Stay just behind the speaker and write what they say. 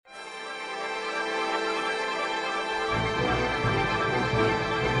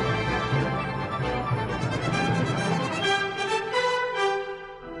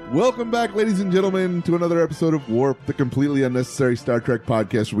Welcome back, ladies and gentlemen, to another episode of Warp, the completely unnecessary Star Trek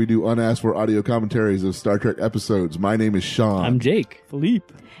podcast where we do unasked for audio commentaries of Star Trek episodes. My name is Sean. I'm Jake.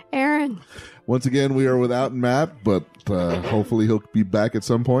 Philippe. Aaron. Once again, we are without Matt, but hopefully he'll be back at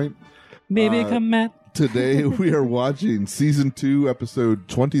some point. Maybe come Matt. Today we are watching Season 2, Episode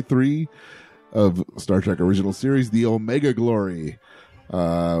 23 of Star Trek Original Series, The Omega Glory.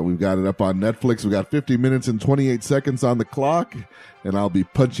 We've got it up on Netflix. We've got 50 minutes and 28 seconds on the clock, and I'll be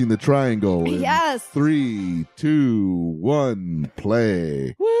punching the triangle. Yes. 3, 2, 1,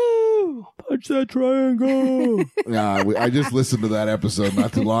 play. Woo! Punch that triangle. I just listened to that episode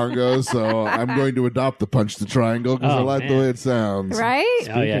not too long ago, so I'm going to adopt the punch the triangle because I Oh, like the man. way it sounds. Right?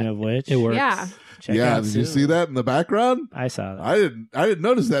 Speaking of which, It works. Yeah. check Yeah, out did you soon. see that in the background? I saw that. I didn't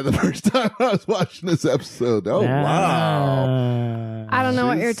notice that the first time I was watching this episode. Oh wow. I don't know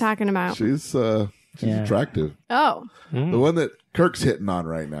what She's- you're talking about. She's Yeah. attractive. Oh, The one that Kirk's hitting on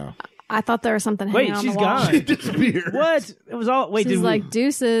right now. I thought there was something Wait, hanging on she's the wall. gone. She disappeared. What? It was all. Wait, She's did like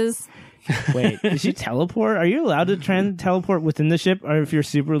deuces. wait? Did she teleport? Are you allowed to teleport within the ship, or if you're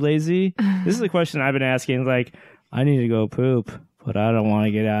super lazy? This is the question I've been asking. Like, I need to go poop, but I don't want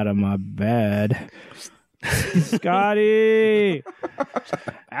to get out of my bed. Scotty,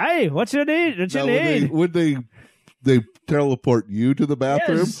 hey, what's your need? What's your Now, need? would they teleport you to the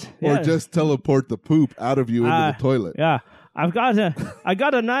bathroom Yes, or yes. just teleport the poop out of you into the toilet? Yeah. I got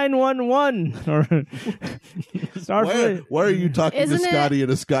a 911 or Starfleet. Why are you talking Isn't to it- Scotty in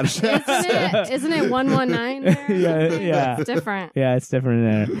a Scottish accent? Isn't it 119 there? Yeah. It's different. Yeah, it's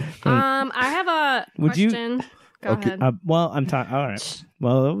different there. I have a Would you- question. Go Okay. ahead. Well, I'm talking. All right.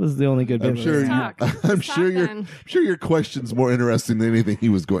 Well, that was the only good bit. I'm of sure. it. Talk. I'm Just sure talk your. then. I'm sure your question's more interesting than anything he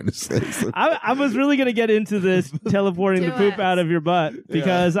was going to say. So. I was really gonna get into this teleporting the Do poop it. out of your butt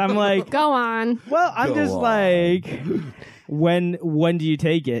because I'm like, Go on. well, I'm Go just on. like, when do you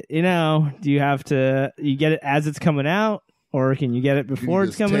take it? You know, do you have to? You get it as it's coming out, or can you get it Can before you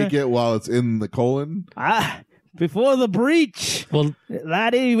it's just coming take out? it while it's in the colon? Before the breach, Well,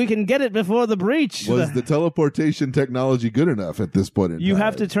 laddie, we can get it before the breach. Was the teleportation technology good enough at this point in You time?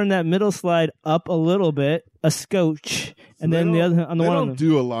 have to turn that middle slide up a little bit, a scotch, and then the other on the they one. don't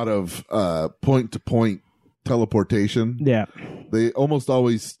do a lot of point to point teleportation. Yeah, They almost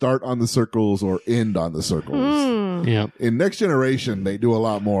always start on the circles or end on the circles. yeah. In Next Generation, they do a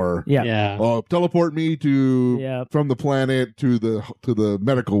lot more. yeah, Yeah. Oh, teleport me to Yeah. from the planet to the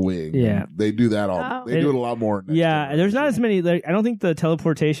medical wing. Yeah. They do that all. Oh. They do it a lot more. in Next yeah. Generation. There's not as many. Like, I don't think the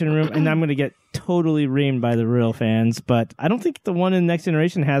teleportation room, and I'm going to get totally reamed by the real fans, but I don't think the one in Next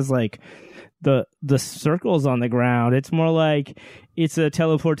Generation has like the circles on the ground. It's more like it's a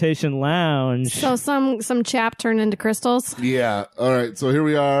teleportation lounge. So some chap turned into crystals. Yeah. All right. So here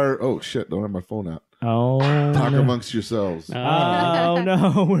we are. Oh shit! Don't have my phone out. Oh, Talk no. amongst yourselves. Oh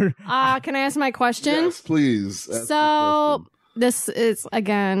no, we're Can I ask my question? Yes, please. Ask So your question. this is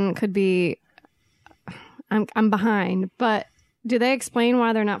again could be. I'm behind, but do they explain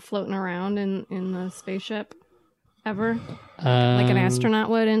why they're not floating around in the spaceship ever, like an astronaut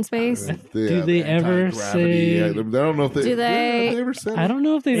would in space? Do they ever anti-gravity, say- I don't know if they Do they- have ever said I don't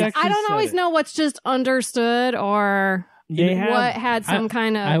know if they've actually I don't said always it. know what's just understood or They have- what had some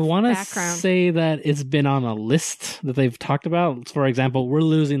kind of I want to background. say that it's been on a list that they've talked about. For example, we're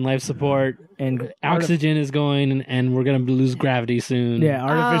losing life support and oxygen is going and we're going to lose gravity soon. yeah,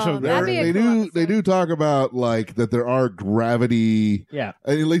 artificial. Oh, that'd be a they cool do. They do talk about like that there are gravity. Yeah,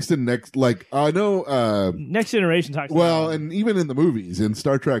 At least in next, like I know. Next Generation talks. Well, about it. and even in the movies in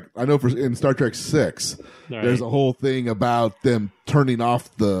Star Trek, I know in Star Trek 6, Right. there's a whole thing about them turning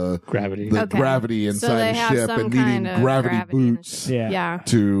off the Gravity. Okay. gravity So inside they the have ship some and needing kind of gravity gravity in the boots yeah. yeah.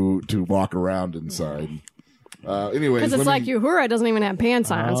 to walk around inside. Anyways, Because it's like Uhura doesn't even have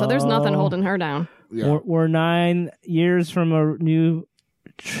pants on, so there's nothing Oh. holding her down. Yeah. We're 9 years from a new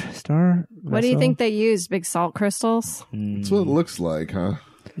star. What do you think they used? Big salt crystals? That's what it looks like, huh?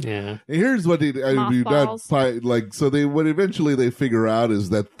 Yeah. And here's what they do. Mothballs. Like, so they what eventually they figure out is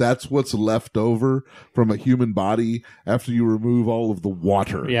that that's what's left over from a human body after you remove all of the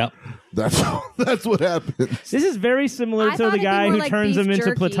water. Yeah. That's what happens. This is very similar I to thought the it'd be guy more who like turns beef them into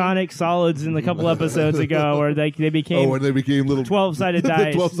jerky. platonic solids in a couple episodes ago, where they Oh, became when they became little 12-sided the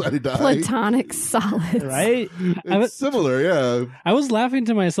dice. 12-sided die. Platonic solids. right? It's similar, yeah. I was laughing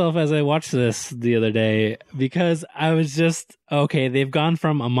to myself as I watched this the other day because I was just, okay, they've gone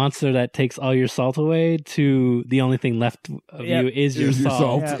from a monster that takes all your salt away to the only thing left of Yep. you is your Here's your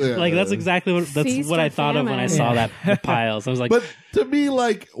salt. salt. Yeah. Yeah. Like that's exactly Feast what or I thought of when I famine. saw Yeah. that piles. I was like, But to me,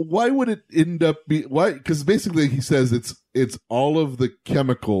 like, why would it end up be why? Because basically, he says it's it's all of the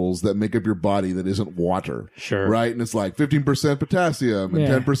chemicals that make up your body that isn't water. Sure. Right? And it's like 15% potassium and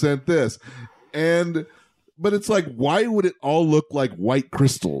Yeah. 10% this. But it's like, why would it all look like white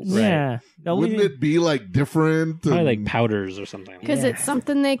crystals? Yeah. No, Wouldn't it be like different? Probably and like powders or something. Because Yeah. it's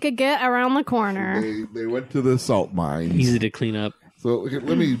something they could get around the corner. they went to the salt mines. Easy to clean up. So okay,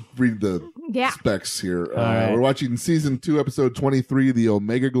 let me read the Yeah. specs here. right. We're watching season 2, episode 23, The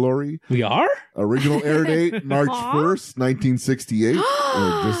Omega Glory. We are? Original air date March Aw. 1st, 1968.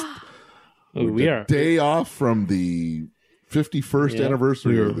 We're just Oh, we a are. day off from the 51st Yeah.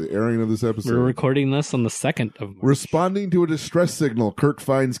 anniversary We're- of the airing of this episode. We're recording this on the 2nd of March. Responding to a distress signal, Kirk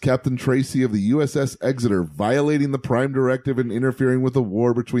finds Captain Tracy of the USS Exeter violating the Prime Directive and interfering with a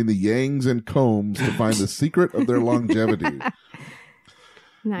war between the Yangs and Combs to find the secret of their longevity.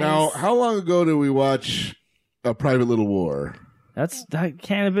 Nice. Now, how long ago did we watch A Private Little War? that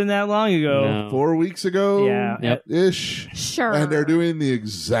can't have been that long ago. No. 4 weeks ago? Yeah. Yep. Ish. Sure. And they're doing the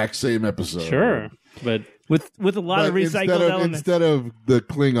exact same episode. Sure. But With a lot But of recycled elements. instead of the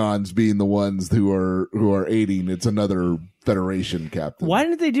Klingons being the ones who are aiding, it's another Federation captain. Why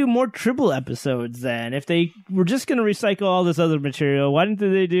didn't they do more Tribble episodes then? If they were just going to recycle all this other material, why didn't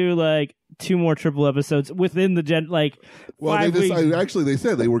they do like 2 more Tribble episodes within the Well, 5 they weeks? decided, actually, they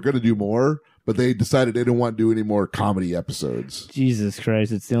said they were going to do more, but they decided they didn't want to do any more comedy episodes. Jesus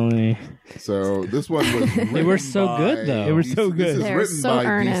Christ! It's the only. So this one was They were so good, though. They were so good. This is They're written so by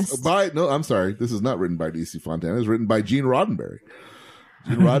earnest. No, I'm sorry. This is not written by DC Fontana. It's written by Gene Roddenberry.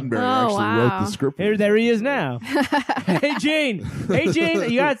 Gene Roddenberry Oh, actually wow. wrote the script. Here, there he is now. Hey, Gene. Hey,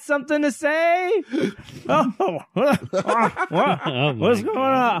 Gene. You got something to say? Oh, what? Oh, What's my going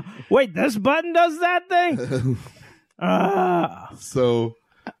on? Wait, this button does that thing? So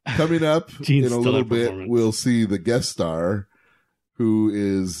coming up Gene's in a stellar little bit, performance. we'll see the guest star,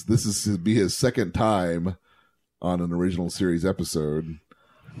 this is to be his second time on an original series episode.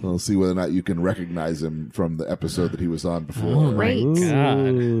 We'll see whether or not you can recognize him from the episode that he was on before. Oh, my Great. God.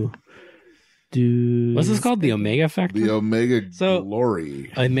 Ooh. Dude. What's this called? The Omega Factor? The Omega So-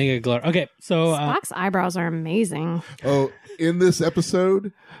 Glory. Omega Glory. Okay, so Spock's eyebrows are amazing. Oh, in this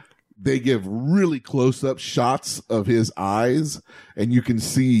episode, they give really close-up shots of his eyes, and you can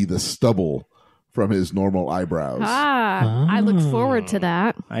see the stubble from his normal eyebrows. I look forward to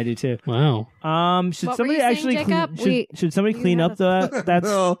that. I do too. wow. Should What were somebody you saying, actually Jacob? should somebody we clean had up that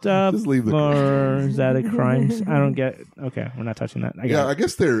No, stuff? just leave the or is that a crime? I don't get. Okay, we're not touching that. I Yeah, got I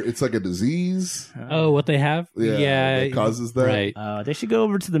guess it's like a disease. Oh, what they have? That causes that. Right. They should go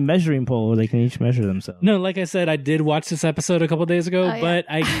over to the measuring pole where they can each measure themselves. No, like I said, I did watch this episode a couple days ago, Oh, yeah. but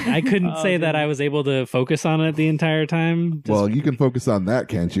I couldn't say that I was able to focus on it the entire time. Just- Well, you can focus on that,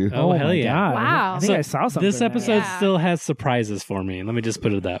 can't you? Oh, hell my yeah. God. Wow. I think So I saw something. this there. episode Yeah. still has surprises for me. Let me just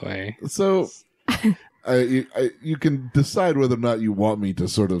put it that way. So, you can decide whether or not you want me to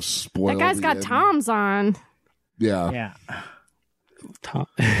sort of spoil. That guy's the got end. Toms on. Yeah. Yeah. Tom-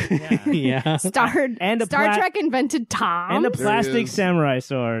 yeah. And a Star pla- Trek invented Toms. And a There he plastic is. samurai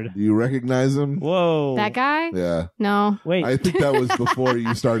sword. Do you recognize him? Whoa. that guy? Yeah. No, Wait. I think that was before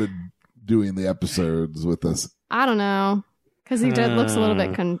you started doing the episodes with us. I don't know. Because he looks a little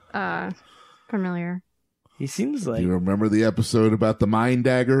bit familiar. he seems Do like. you remember the episode about the Mind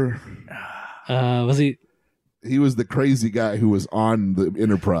Dagger? Was he? He was the crazy guy who was on the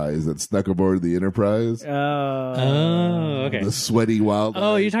Enterprise that snuck aboard the Enterprise. Oh, okay. The sweaty wild.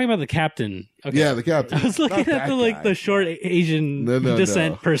 Oh, you're talking about the captain. Okay. Yeah, the captain. I was looking Not at that the guy. the short Asian No,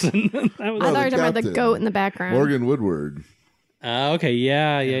 descent person. That was, I thought you the were talking about the captain. goat in the background. Morgan Woodward. okay,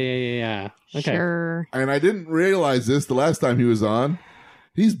 yeah. Okay. Sure. And I didn't realize this the last time he was on.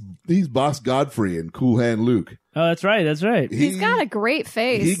 He's Boss Godfrey in Cool Hand Luke. Oh, that's right. That's right. He's got a great He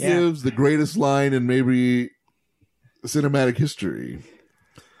face. gives the greatest line in maybe cinematic history.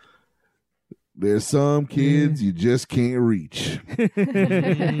 There's some kids you just can't reach.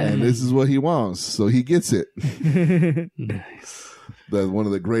 And this is what he wants, so he gets it. Nice. That's one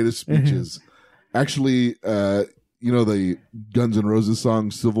of the greatest speeches. Actually, you know the Guns N' Roses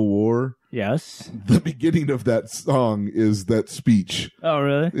song Civil War? Yes. The beginning of that song is that speech. Oh,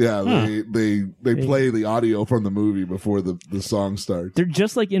 really? Yeah, they play the audio from the movie before the song starts. They're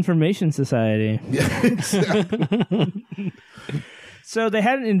just like Information Society. Yeah, exactly. So they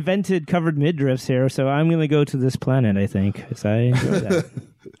hadn't invented covered midriffs here, so I'm going to go to this planet, I think, because I enjoy that.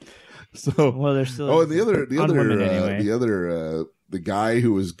 So, Well, there's still. and the other, on women anyway. the guy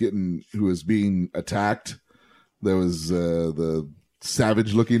who was being attacked. There was the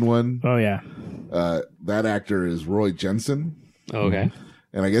savage-looking one. Oh, yeah. That actor is Roy Jensen, Okay.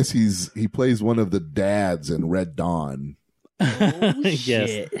 and I guess he plays one of the dads in Red Dawn.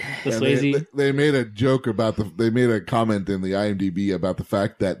 Yes, the And Swayze. they made a joke about they made a comment in the IMDb about the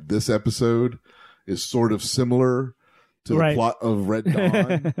fact that this episode is sort of similar to the plot of Red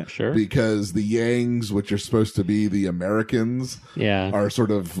Dawn. Sure. Because the Yangs, which are supposed to be the Americans, are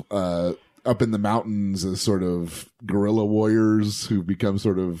sort of up in the mountains as sort of guerrilla warriors who become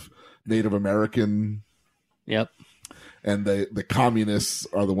sort of Native American. Yep. And the communists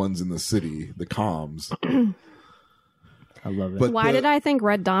are the ones in the city, the comms. I love it. But Why did I think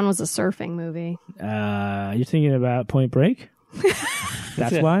Red Dawn was a surfing movie? You're thinking about Point Break?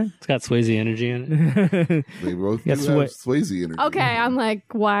 That's why? It's got Swayze energy in it. They both do Yes, have what- Swayze energy. Okay, I'm like,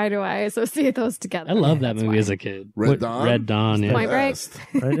 why do I associate those together? I love that That's movie why. as a kid. Red Dawn? Red Dawn, yeah. Point Break? Best.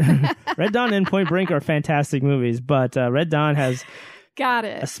 Red Dawn and Point Break are fantastic movies, but Red Dawn has Got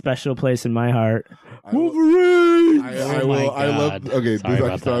a it. special place in my heart. Wolverine! I Oh my will. I love. God. Okay, Sorry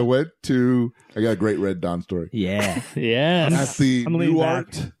about so I that. went to. I got a great Red Dawn story. Yeah. Yes. At the I'm leaning New back.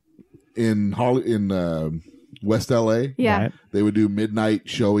 Art in West LA, Yeah. Right. they would do midnight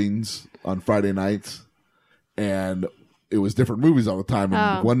showings on Friday nights, and it was different movies all the time.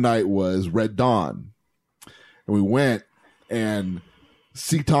 And Oh. one night was Red Dawn, and we went and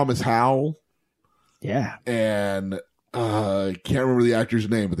C. Thomas Howell Yeah. and I can't remember the actor's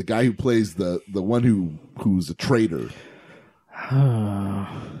name, but the guy who plays the one who's a traitor. I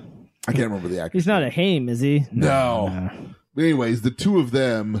can't remember the actor. He's not a Haim, is he? No. But anyways, the two of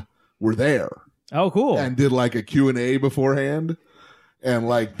them were there Oh, cool. and did like a Q&A beforehand. And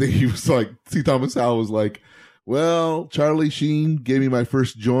like he was like, C. Thomas Howell was like, well, Charlie Sheen gave me my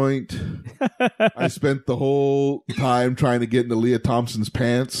first joint. I spent the whole time trying to get into Leah Thompson's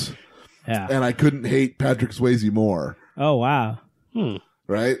pants, Yeah. and I couldn't hate Patrick Swayze more. Oh, wow.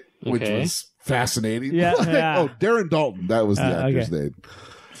 Right? Which Okay. was fascinating. Yeah, Like, yeah. Oh, Darren Dalton. That was the actor's name.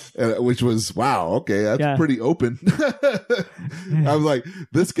 Which was, wow, okay, that's Yeah. pretty open. I was like,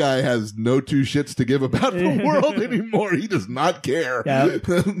 this guy has no two shits to give about the world anymore. He does not care. Yeah.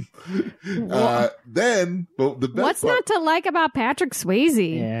 Then, but the best What's part, not to like about Patrick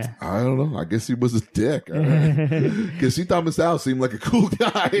Swayze? Yeah. I don't know. I guess he was a dick. Because C. Thomas Howell seemed like a cool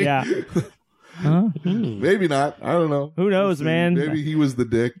guy. Yeah. Huh? Maybe not. I don't know. Who knows, We'll see. man? Maybe he was the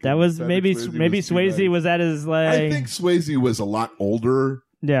dick. That was Patrick maybe Swayze maybe was too Swayze nice. was at his like. I think Swayze was a lot older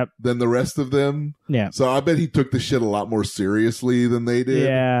Yep. than the rest of them. Yeah. So I bet he took the shit a lot more seriously than they did.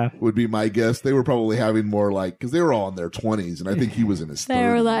 Yeah. Would be my guess. They were probably having more like, because they were all in their 20s, and I think he was in his 30s. They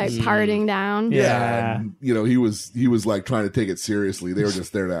were like partying down. Yeah. And, you know, he was like trying to take it seriously. They were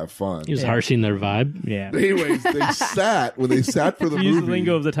just there to have fun. He was harshing their vibe. Yeah. Anyways, when they sat for the Use the movie,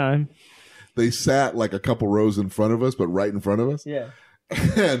 lingo of the time. they sat like a couple rows in front of us, but right in front of us. Yeah.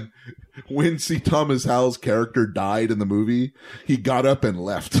 And when C. Thomas Howell's character died in the movie, he got up and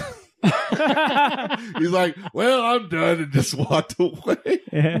left. He's like, well, I'm done, and just walked away.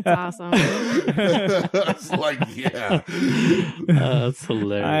 That's awesome. I was like, yeah. That's I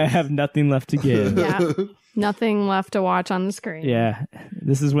hilarious. have nothing left to give. Yeah. Nothing left to watch on the screen. Yeah.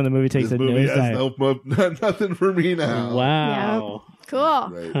 This is when the movie takes This a movie has nosedive. nothing for me now. Wow. Cool.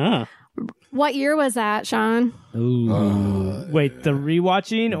 Right. Huh. What year was that, Sean? Ooh. Wait, the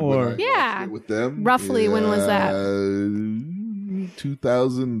rewatching When I or watched Yeah. it with them. Roughly, when was that?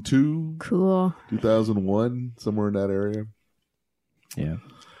 2002, Cool. 2001, somewhere in that area. yeah,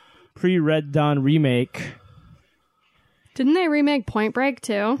 pre-Red Dawn remake? Didn't they remake Point Break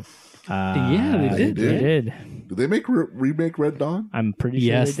too? Yeah, they did. They did. Did they remake Red Dawn? I'm pretty sure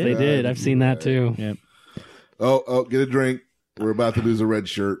Yes, they they did. did. I've seen that too. Yep. Oh, get a drink. We're about to lose a red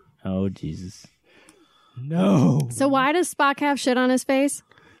shirt. Oh Jesus. No. So why does Spock have shit on his face?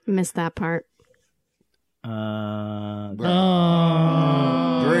 Missed that part. Oh.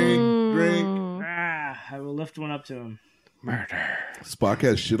 Drink. I will lift one up to him. Spock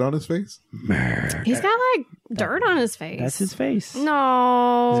has shit on his face? He's got like dirt on his face. That's his face.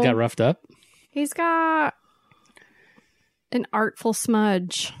 No. He's got roughed up. He's got an artful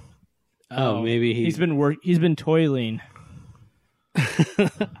smudge. Oh, maybe He's been toiling.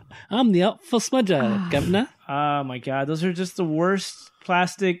 I'm the outful smudger, governor. Oh my god, those are just the worst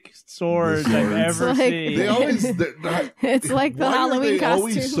plastic swords The I've swords. ever It's like- seen. They always... they're not- It's like the Why are Halloween they costume.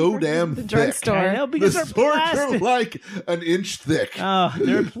 always so from damn the thick? drugstore. I know The because they're swords plastic. are like an inch thick. Oh,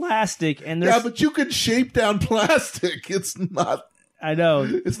 they're plastic, and they're. Yeah, but you can shape down plastic. It's not... I know.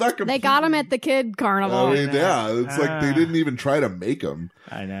 It's not... They got him at the kid carnival. I mean, yeah, it's like they didn't even try to make them.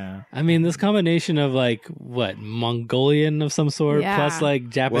 I know. I mean, this combination of like what Mongolian of some sort Yeah. plus like Well,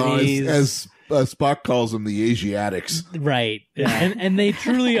 Japanese. as Spock calls them the Asiatics, Right. And they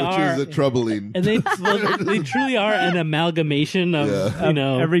truly which are. is a troubling. And they truly are an amalgamation of, Yeah. you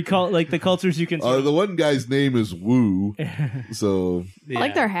know. Every like the cultures you can. The one guy's name is Wu, so I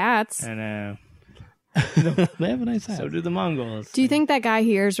like their hats. I know. They have a nice hat. So do the Mongols. Do you think that guy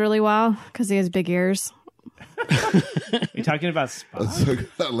hears really well because he has big ears? You're talking about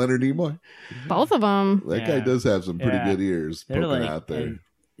Spock? Leonard Nimoy. Both of them. That guy Yeah. does have some pretty Yeah. good ears They're poking like out there. and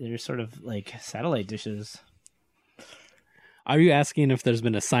they're sort of like satellite dishes. Are you asking if there's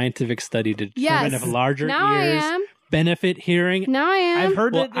been a scientific study to determine Yes. if larger Now ears I am. benefit hearing? Now I am. I've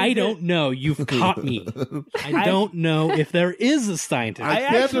heard Well, that. I don't know. You've caught me. I don't know if there is a scientific. I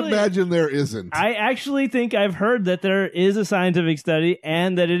can't actually- imagine there isn't. I actually think I've heard that there is a scientific study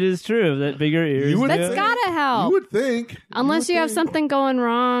and that it is true that bigger ears. You would do- That's think- gotta You help. would think. Unless you would have think. something going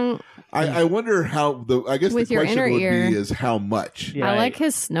wrong. I wonder how I guess With the your question inner would ear. be is how much. Yeah. I like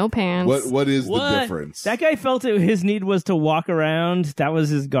his snow pants. What is What? the difference? That guy felt his need was to walk around. That was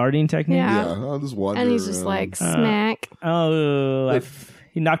his guarding technique. Yeah. I'll just wander And he's just around. like, smack. Oh,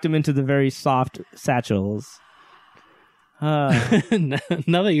 he knocked him into the very soft satchels. Now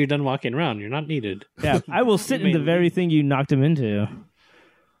that you're done walking around, you're not needed. Yeah, I will sit in the very thing you knocked him into.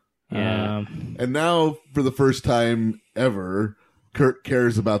 Yeah. And now, for the first time ever, Kirk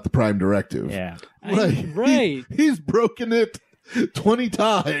cares about the Prime Directive. Yeah. Right. He's broken it 20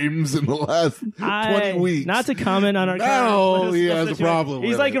 times in the last 20 weeks. Not to comment on our Now current he political has a situation. problem He's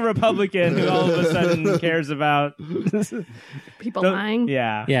with like it. a Republican who all of a sudden cares about People lying.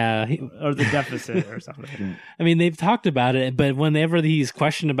 yeah, Yeah. or the deficit or something. I mean, they've talked about it, but whenever he's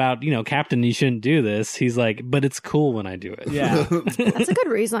questioned about, Captain, you shouldn't do this, he's like, but it's cool when I do it. Yeah, That's a good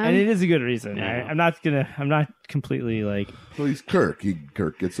reason. and it is a good reason. Yeah. I'm not completely like. Well, he's Kirk.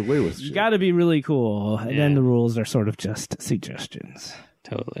 Kirk gets away with You shit. got to be really cool, and then Yeah. the rules are sort of just suggestions.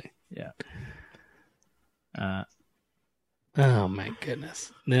 Totally. Yeah. Oh, my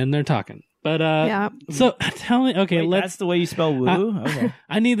goodness. Then they're talking. But, Yeah. so tell me, okay, Wait, that's the way you spell woo. Okay.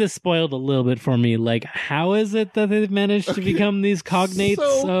 I need this spoiled a little bit for me. Like, how is it that they've managed to become these cognates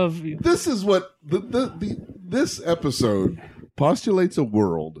So, of. This is what this episode postulates a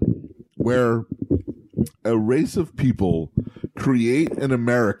world where a race of people create an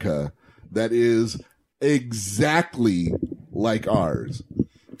America that is exactly like ours.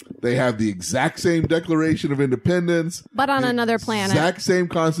 They have the exact same Declaration of Independence, But on the another planet. exact same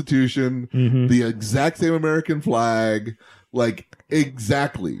Constitution, the exact same American flag, like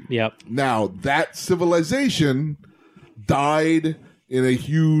exactly. Yep. Now that civilization died in a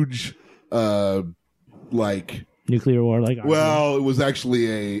huge, Nuclear war, like well, it was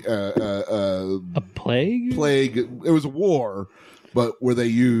actually a Plague? plague. It was a war, but where they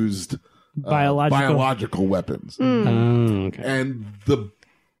used biological weapons, Oh, okay. and the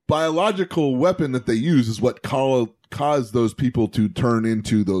biological weapon that they use is what caused those people to turn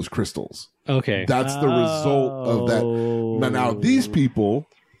into those crystals. Okay. That's the result of that. Now these people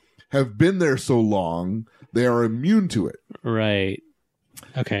have been there so long, they are immune to it. Right.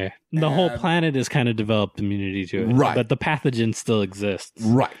 Okay. The whole planet has kind of developed immunity to it. Right. But the pathogen still exists.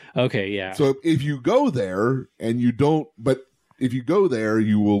 Right. Okay, yeah. So if you go there and you don't, but if you go there,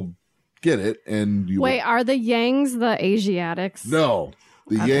 you will get it, and you Wait, are the Yangs the Asiatics? no.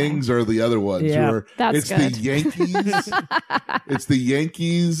 The Yangs are the other ones. Yeah. who are, That's it's good. the Yankees. It's the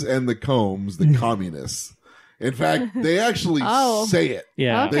Yankees and the Combs, the communists. In fact, they actually Oh. say it.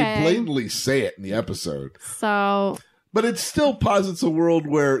 Yeah. Okay. They blatantly say it in the episode. So, But it still posits a world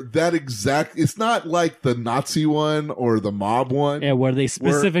where it's not like the Nazi one or the mob one. Yeah, where they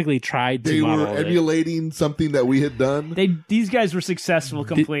specifically tried to They were model it. emulating something that we had done. These guys were successful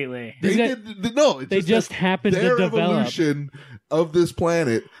completely. They These did no. It's they just that happened to their develop. evolution of this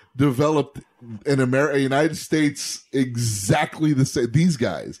planet developed an United States exactly the same. These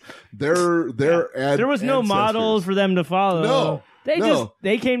guys, there was no models for them to follow. No,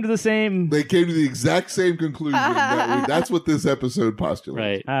 They came to the same. They came to the exact same conclusion. That's what this episode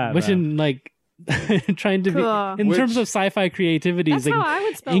postulates. Right. Which in like trying to Cool. be in terms of sci-fi creativity that's is how I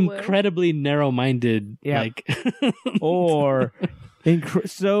would spell woo. incredibly narrow-minded. Yeah. Like or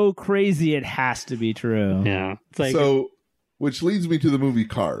so crazy it has to be true. yeah. It's like So, which leads me to the movie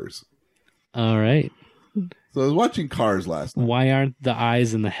Cars. all right. So I was watching Cars last night. Why aren't the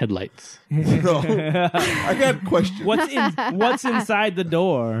eyes in the headlights? No, I got questions. What's inside the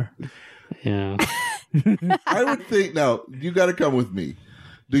door? Yeah. I would think now you got to come with me.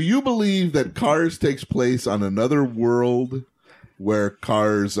 Do you believe that Cars takes place on another world where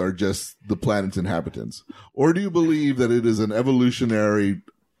cars are just the planet's inhabitants, or do you believe that it is an evolutionary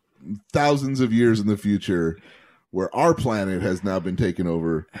thousands of years in the future where our planet has now been taken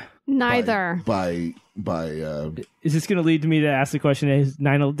over Neither. by Is this going to lead me to ask the question: did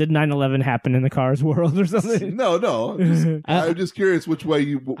 9/11 happen in the Cars world or something? no. I'm just curious which way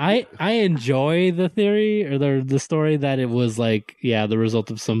you. I enjoy the theory or the story that it was like, yeah, the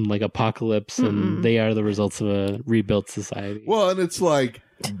result of some like apocalypse, and they are the results of a rebuilt society. Well, and it's like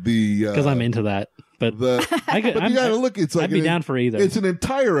because I'm into that. But but you gotta look. It's like I'd be down for either. It's an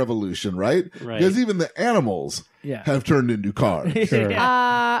entire evolution, right? Right. Because even the animals have turned into cars. Sure.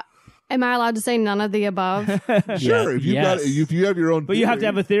 Am I allowed to say none of the above? Sure. If you have your own, But you have to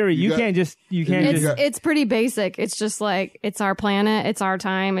have a theory. You can't just. It's pretty basic. It's just like it's our planet, it's our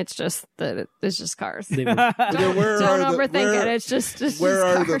time. It's just that it's just cars. They were- Don't overthink it. It's just where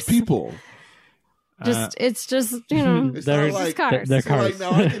are cars. the people? It's just It's They're- not like cars. they're so cars. like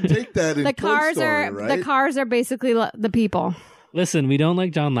now I can take that in the cars Toy Story, are right? the cars are basically the people. Listen, we don't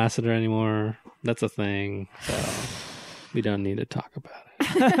like John Lasseter anymore. That's a thing. So we don't need to talk about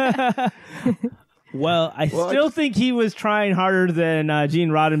it. Well, I still think he was trying harder than Gene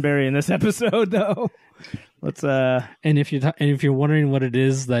Roddenberry in this episode, though. Let's And if you're wondering what it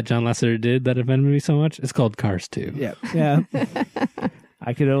is that John Lasseter did that offended me so much, it's called Cars 2. yeah.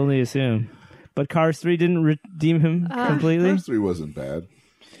 I could only assume, but Cars 3 didn't redeem him completely. Cars 3 wasn't bad.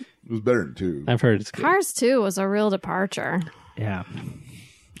 It was better than 2. I've heard it's good. Cars 2 was a real departure. Yeah.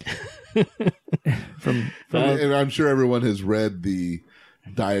 And I'm sure everyone has read the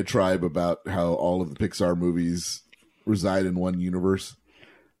diatribe about how all of the Pixar movies reside in one universe.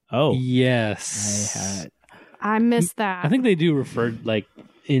 Oh, Yes. I missed that. I think they do refer like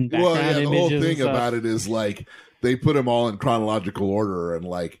in background Well, yeah, the images whole and thing stuff. about it is like they put them all in chronological order, and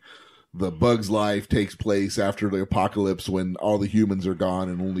like the Bug's life takes place after the apocalypse when all the humans are gone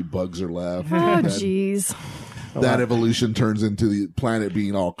and only bugs are left. Oh, And then jeez. that evolution turns into the planet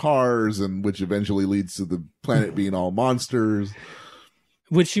being all cars, and which eventually leads to the planet being all monsters.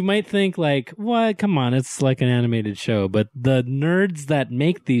 Which you might think like, what? Come on, it's like an animated show. But the nerds that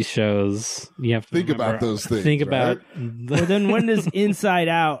make these shows, you have to Think remember- about those things, Think right? about. well, then when does Inside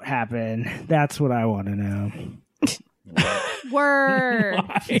Out happen? That's what I want to know. Word.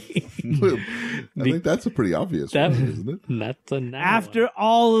 I think that's a pretty obvious That- one, isn't it? That's a After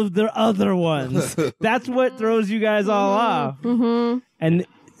all of the other ones, that's what throws you guys all off. Mm-hmm. And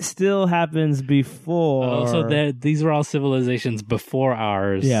still happens before. Oh, so these were all civilizations before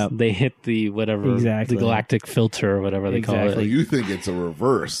ours. Yeah. They hit the whatever, Exactly. the galactic filter or whatever they call So Exactly. it. you think it's a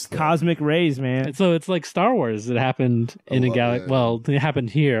reverse? then. Cosmic rays, man. So it's like Star Wars. It happened in a love galaxy. that. Well, it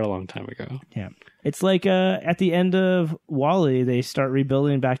happened here a long time ago. Yeah. It's like at the end of WALL-E, they start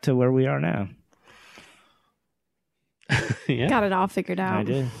rebuilding back to where we are now. Yeah. Got it all figured out. I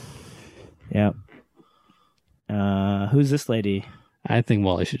did. Yep. Who's this lady? I think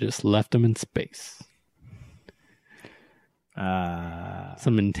Wally should just left him in space.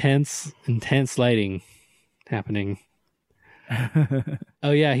 Some intense lighting happening.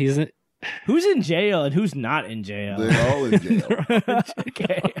 Oh yeah, Who's in jail and who's not in jail? They're all in jail.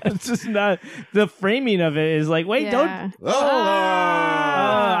 Okay, it's just not the framing of it is like, wait, don't. Yeah.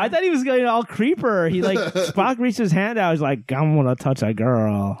 I thought he was going all creeper. He like Spock reached his hand out. He's like, I'm gonna touch a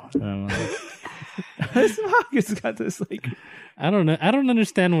girl. And I'm like, Spock has got this like. I don't know. I don't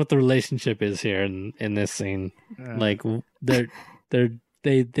understand what the relationship is here in this scene. Like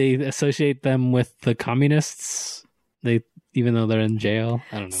they associate them with the communists. Even though they're in jail.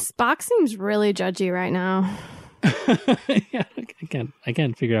 I don't know. Spock seems really judgy right now. Yeah, I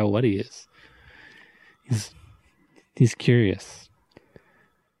can't figure out what he is. He's curious.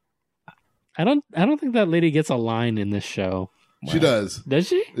 I don't think that lady gets a line in this show. She does. Does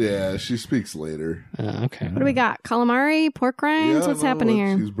she? Yeah, she speaks later. Okay. What do we got? Calamari, pork rinds? What's happening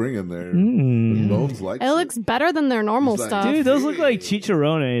here? She's bringing there. Mm. Bones likes It looks better than their normal He's like, stuff. Dude, those look like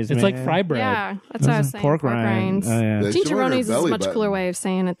chicharrones. It's like fry bread. Yeah, that's what I was saying. Pork rinds. Oh yeah. They show her Chicharrones is a belly much button. cooler way of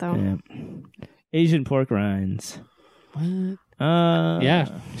saying it, though. Yeah. Asian pork rinds. What? Yeah.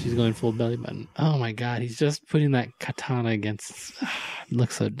 Yeah, she's going full belly button. Oh my god, he's just putting that katana against. It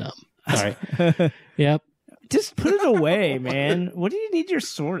looks so dumb. Sorry. Yep. Just put it away, man. What do you need your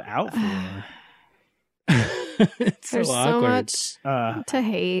sword out for? It's There's so so awkward. much to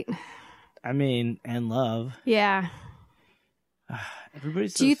hate. I mean, and love. Yeah.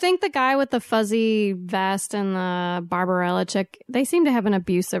 Everybody's. Do you think the guy with the fuzzy vest and the Barbarella chick, they seem to have an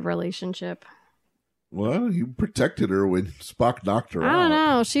abusive relationship? Well, you protected her when Spock knocked her I out. don't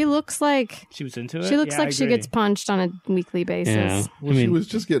know. She looks like she was into it? she looks Yeah, I like she agree. gets punched on a weekly basis. Yeah. Well, she was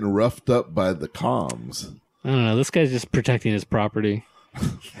just getting roughed up by the comms. I don't know. This guy's just protecting his property.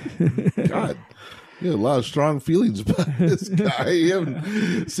 God. You have a lot of strong feelings about this guy. You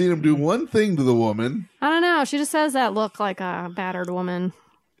haven't seen him do one thing to the woman. I don't know. She just has that look like a battered woman.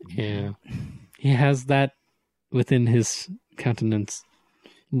 Yeah. He has that within his countenance.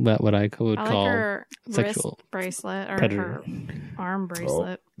 What I would I like call her sexual wrist bracelet or predator. her arm Oh,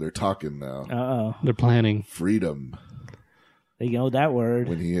 bracelet. they're talking now. Uh-oh. They're planning. Freedom. They know that word.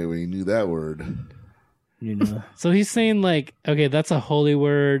 When he knew that word. You know. So he's saying like, okay, that's a holy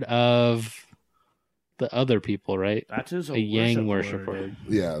word of the other people, right? That is A Yang worship word.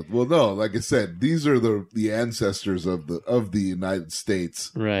 Yeah. Well, no, like I said, these are the ancestors of the United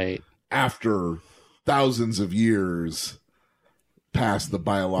States Right. after thousands of years past the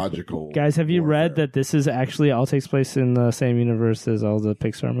biological. Guys, have you read warfare. that this is actually all takes place in the same universe as all the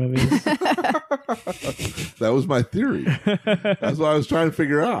Pixar movies? That was my theory. That's what I was trying to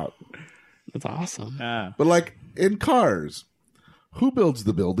figure out. That's awesome. But like in cars, who builds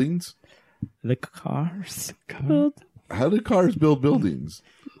the buildings? The cars. How do cars build buildings?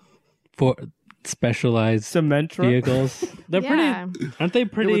 For specialized Cement truck. vehicles. They're Yeah. pretty, aren't they Yeah,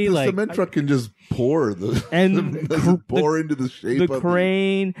 pretty but the like, cement truck can just pour the And doesn't pour into the shape The of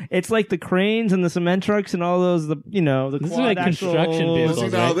crane. It's like the cranes and the cement trucks and all those, the This is quad like axle- construction See,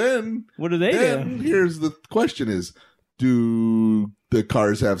 vehicles. now right? then, What do they then do? here's the question: is do the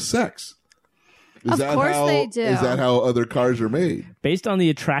cars have sex? Of course they do. Is that how other cars are made? Based on the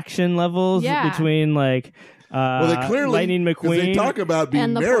attraction levels Yeah. between like Well, they clearly Lightning 'cause they McQueen. talk about being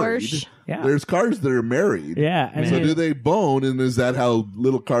And the married. Porsche. Yeah. There's cars that are married. Yeah. And So then do they bone, and is that how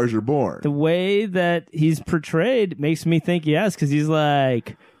little cars are born? the way that he's portrayed makes me think yes, because he's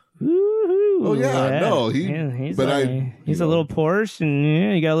like, woo-hoo. Oh, yeah, no, he's but like, he's you a know. little Porsche, and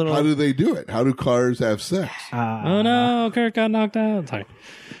yeah, you got a little. How do they do it? How do cars have sex? Oh no, Kirk got knocked out. Sorry.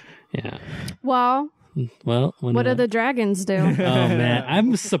 Yeah. Well, Well, what do the dragons do? Oh man,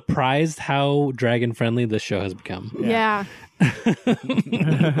 I'm surprised how dragon friendly this show has become. Yeah.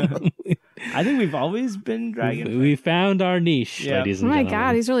 I think we've always been dragon. We found our niche, Yeah. ladies Oh and my gentlemen.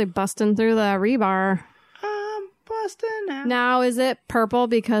 God, he's really busting through the rebar. I'm busting out. Now, is it purple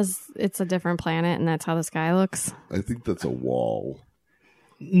because it's a different planet and that's how the sky looks? I think that's a wall.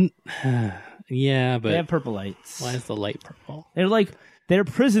 Yeah, They have but purple lights. why is the light purple? They're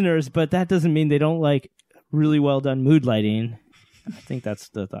prisoners, but that doesn't mean they don't like really well done mood lighting. I think that's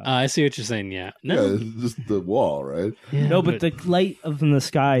the thought. I see what you're saying. Yeah. Yeah, No, it's just the wall, right? yeah, no, but the light from the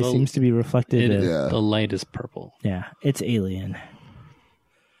sky Well, seems to be reflected. Yeah. the light is purple. Yeah, it's alien.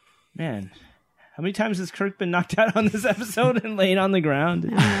 Man, how many times has Kirk been knocked out on this episode and laying on the ground?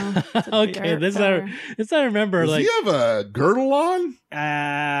 Okay, this I remember. Does Like, he have a girdle on?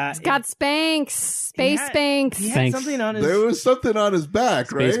 It's got Spanx, Space He had- Spanx. He had Thanks. something on his. There was something on his back,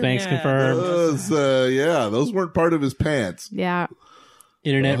 Space right? Banks Yeah. confirmed. Those weren't part of his pants. Yeah.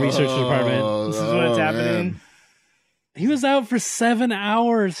 Internet Research Department. This is when it's happening. man. He was out for 7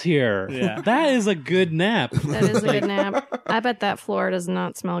 hours here. Yeah. That is a good nap. That is a good nap. I bet that floor does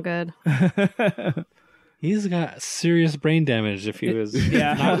not smell good. He's got serious brain damage if he was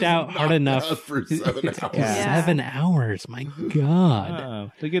Yeah. knocked out hard enough. For 7 hours. Yeah. 7 hours. My God.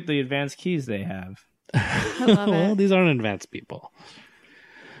 Oh, look at the advanced keys they have. I love Well, it. these aren't advanced people.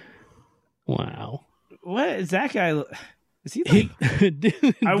 Wow. What is that guy? Is he like?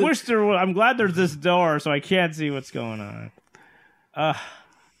 Dude, I wish there were. I'm glad there's this door so I can't see what's going on.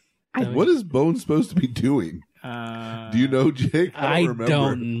 What is Bone supposed to be doing? Do you know, Jake? I remember.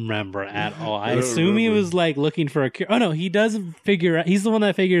 don't remember at all. I don't assume he remember. was like looking for a cure. Oh no, he does figure out. He's the one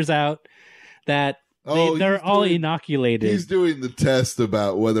that figures out that Oh, they're he's all doing- inoculated. He's doing the test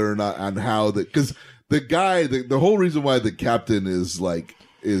about whether or not on how that because the guy the whole reason why the captain is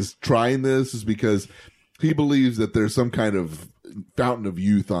trying this is because he believes that there's some kind of fountain of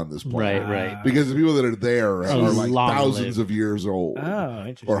youth on this planet. Right. Because the people that are there are like long thousands lived. of years old Oh,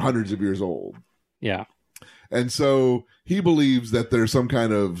 interesting. or hundreds of years old. Yeah. And so he believes that there's some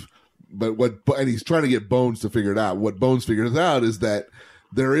kind of, and he's trying to get Bones to figure it out. What Bones figures out is that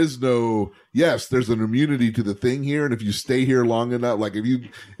there is no, yes, there's an immunity to the thing here. And if you stay here long enough, like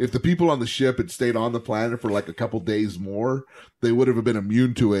if the people on the ship had stayed on the planet for like a couple days more, they would have been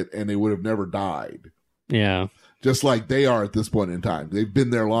immune to it and they would have never died. Yeah. Just like they are at this point in time. They've been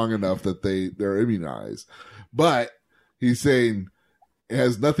there long enough that they're immunized. But he's saying, it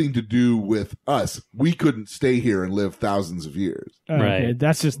has nothing to do with us. We couldn't stay here and live thousands of years. Oh, okay. Right.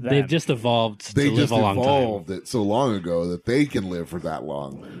 That's just that. They've just evolved They to just live a long evolved time. it so long ago that they can live for that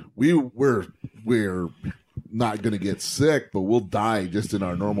long. We're not going to get sick, but we'll die just in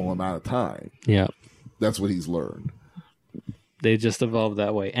our normal amount of time. Yeah. That's what he's learned. They just evolved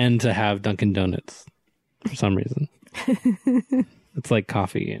that way. And to have Dunkin' Donuts for some reason. It's like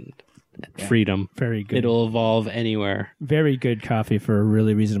coffee and freedom. very good. It'll evolve anywhere. Very good coffee for a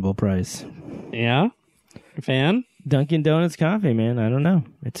really reasonable price. Yeah? Fan? Dunkin' Donuts coffee, man. I don't know.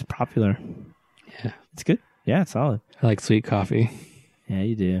 It's popular. Yeah. It's good. Yeah, it's solid. I like sweet coffee. Yeah,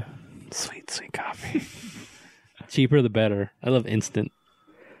 you do. Sweet coffee. Cheaper the better. I love instant.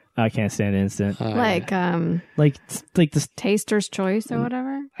 I can't stand instant. Like Like this. Taster's Choice or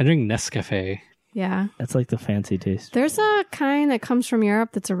whatever. I drink Nescafe. Yeah. That's like the fancy taste. There's a kind that comes from Europe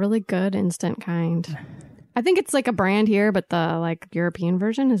that's a really good instant kind. I think it's like a brand here, but the like European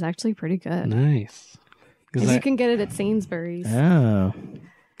version is actually pretty good. Nice. You can get it at Sainsbury's. Oh.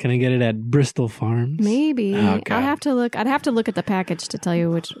 Can I get it at Bristol Farms? Maybe. Oh, God. I'd have to look at the package to tell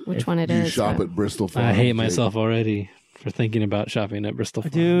you which one it You is. shop but- at Bristol Farms. I hate Jake. myself already for thinking about shopping at Bristol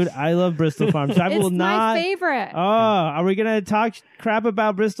Farms. Dude, I love Bristol Farms. I It's will my not. favorite. Oh, are we going to talk crap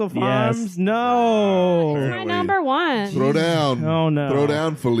about Bristol Farms? No. It's my number one. Throw down. Oh, no. Throw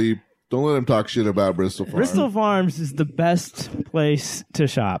down, Philippe. Don't let him talk shit about Bristol Farms. Bristol Farms is the best place to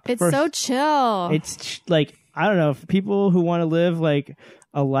shop. It's First, so chill. It's like, I don't know, for people who want to live like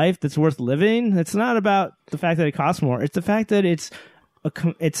a life that's worth living, it's not about the fact that it costs more. It's the fact that it's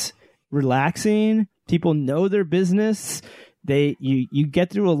relaxing. People know their business. You get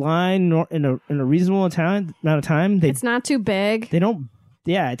through a line in a reasonable amount of time. It's not too big. They don't.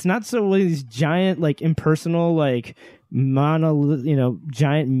 Yeah, it's not so like these giant like impersonal like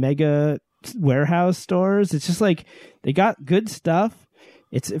giant mega warehouse stores. It's just like they got good stuff.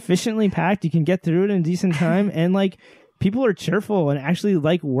 It's efficiently packed. You can get through it in a decent time, and like people are cheerful and actually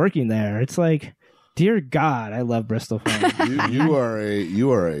like working there. It's like, dear God, I love Bristol Farms. you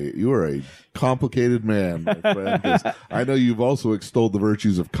are a complicated man, my friend. 'Cause I know you've also extolled the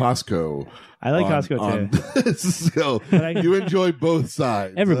virtues of Costco. I like Costco too. So you enjoy both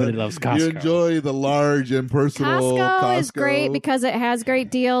sides. Everybody loves Costco. You enjoy the large impersonal Costco is great because it has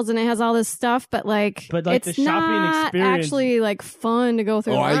great deals and it has all this stuff, but But, like, it's the shopping not experience- actually like fun to go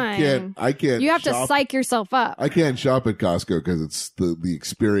through. Oh, the I line. can't. You have to shop- psych yourself up. I can't shop at Costco because it's the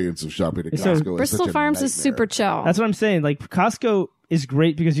experience of shopping at So, Costco. Bristol is such a Farms is nightmare. super chill. That's what I'm saying. Like Costco is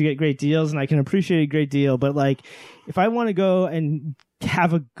great because you get great deals, and I can appreciate a great deal. But like, if I want to go and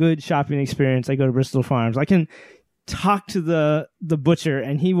have a good shopping experience, I go to Bristol Farms. I can talk to the butcher,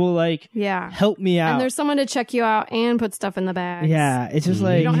 and he will like yeah. help me out. And there's someone to check you out and put stuff in the bags. yeah, it's just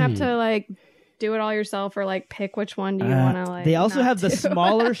like You don't have to like do it all yourself or like pick which one do you want to like. They also not have the do.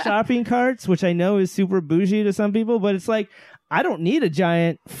 smaller shopping carts, which I know is super bougie to some people, but it's like I don't need a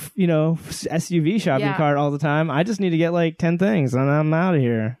giant, SUV shopping Yeah. cart all the time. I just need to get like 10 things, and I'm out of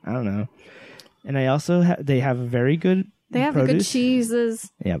here. I don't know. And I also they have a very good. They have the good produce. cheeses.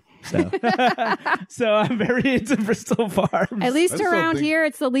 Yep. So, so I'm very into Bristol Farms. At least I just don't around think- here,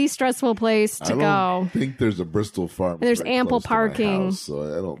 it's the least stressful place to I go. don't think there's a Bristol Farms. And there's very ample close to my parking. house, so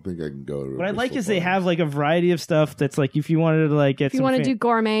I don't think I can go to. What I like Bristol is they Farms. have like a variety of stuff that's like if you wanted to like get If you some want to fan- do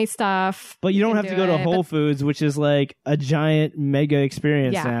gourmet stuff, but you don't can have to go to it, Whole but- Foods, which is like a giant mega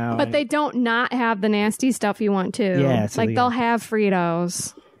experience Yeah, now. but they don't not have the nasty stuff you want too. Yeah, so like they they'll got- have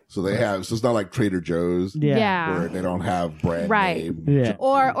Fritos. So they have. So it's not like Trader Joe's. yeah. Where they don't have brand Right. name. Yeah.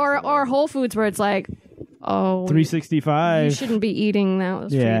 Or Whole Foods where it's like, oh, you 365. shouldn't be eating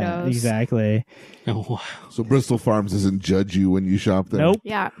those Yeah, Fritos. exactly. Oh, wow. So Bristol Farms doesn't judge you when you shop there. Nope.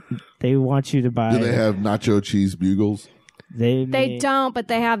 Yeah, They want you to buy. Do they have nacho cheese bugles? They they don't, but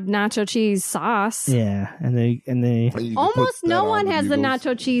they have nacho cheese sauce. Yeah, and they And you can Almost put that no on one the has the bugles.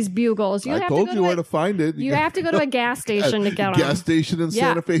 nacho cheese bugles. You I have told to you go where to to find it. you have to go to a gas station to get them. Gas station in Yeah.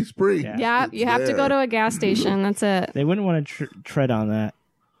 Santa Fe Springs. Yeah, It's you have to there. go to a gas station. That's it. they wouldn't want to tread on that.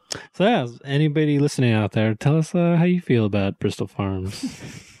 So yeah, anybody listening out there, tell us how you feel about Bristol Farms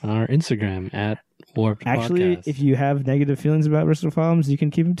on our Instagram at Warped Actually, Podcast. if you have negative feelings about Bristol Farms, you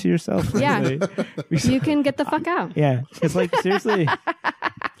can keep them to yourself. Yeah. Actually. You can get the fuck out. Yeah, it's like seriously,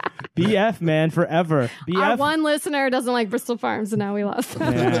 BF man forever. Our BF. one listener doesn't like Bristol Farms, and now we lost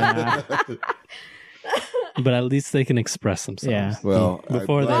them. Yeah. but at least they can express themselves. Yeah. Well,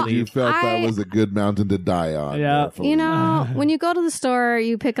 Before I'm they glad you leave. felt that I- was a good mountain to die on. Yeah. there, Philippe. You know, when you go to the store,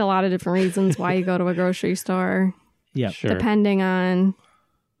 you pick a lot of different reasons why you go to a grocery store, Yep. Sure. depending on,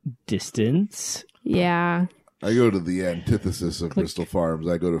 Distance. yeah. I go to the antithesis of Bristol Farms.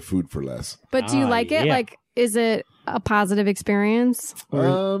 I go to Food for Less. But do you Ah, like it? yeah. Like, is it a positive experience?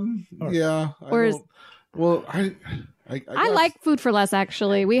 Yeah. or is- I like Food for Less,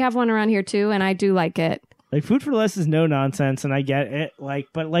 actually. We have one around here, too, and I do like it. Like Food for Less is no nonsense, and I get it. Like,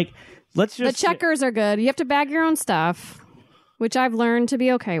 but like, let's The just. checkers are good. You have to bag your own stuff, which I've learned to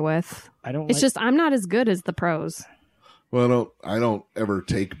be okay with. I don't. It's like, just I'm not as good as the pros. Well, I don't ever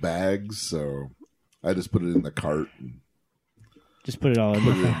take bags, so I just put it in the cart and just put it all in.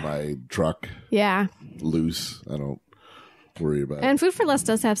 put it in my truck Yeah. loose. I don't worry about. And Food for Less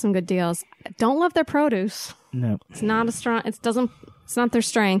does have some good deals. Don't love their produce. No. It's not a strong. It's not their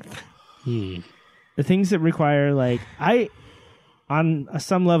strength. The things that require on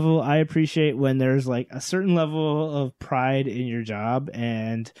some level, I appreciate when there's like a certain level of pride in your job,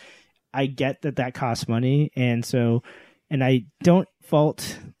 and I get that costs money, and I don't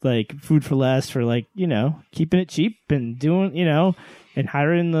fault like Food for Less for like, you know, keeping it cheap and doing, you know, and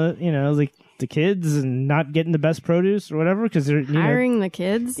hiring the, you know, like the kids and not getting the best produce or whatever because they're hiring the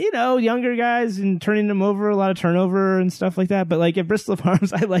kids, you know, younger guys and turning them over, a lot of turnover and stuff like that. But like at Bristol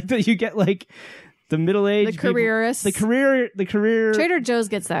Farms, I like that you get like the middle-aged the careerists, the career. Trader Joe's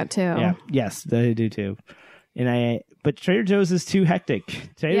gets that too. Yeah, yes, they do too. But Trader Joe's is too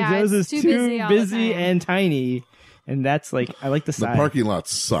hectic. Trader Joe's is too busy and tiny, and that's like I like the size. The parking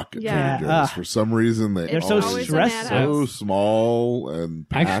lots suck at Trader Joe's for some reason. They're so stressed, so small and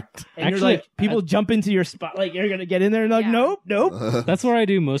packed. And you're like, people jump into your spot, like you're gonna get in there, and like, nope. That's where I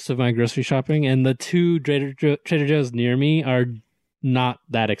do most of my grocery shopping, and the two Trader Joe's near me are not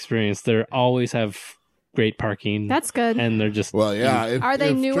that experienced. They always have great parking. That's good. And they're just are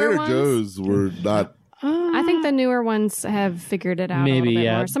they newer Trader ones? Joe's were not. I think the newer ones have figured it out maybe, a little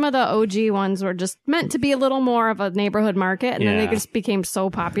bit more. Some of the OG ones were just meant to be a little more of a neighborhood market, and then they just became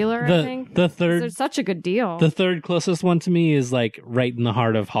so popular. I think the third, it's such a good deal. The third closest one to me is like right in the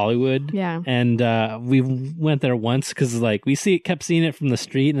heart of Hollywood. Yeah, and we went there once because like kept seeing it from the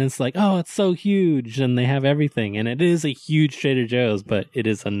street, and it's like, oh, it's so huge, and they have everything, and it is a huge Trader Joe's, but it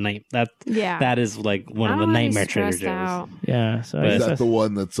is a night that is like one of the nightmare Trader Joe's. Out. Yeah, so is that the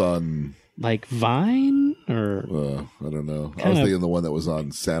one that's on? Like Vine or I don't know. I was thinking the one that was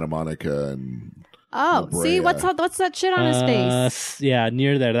on Santa Monica and see what's that shit on his face? Yeah,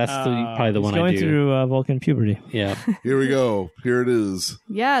 near there. That's probably the one going I do. through Vulcan puberty. Yeah. Here we go. Here it is.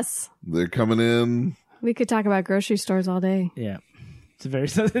 Yes, they're coming in. We could talk about grocery stores all day. Yeah,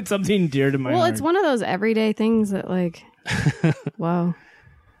 it's something dear to my heart. Well, it's one of those everyday things that like, wow.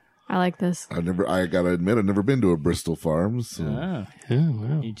 I like this. I gotta admit, I've never been to a Bristol Farms. So. Wow.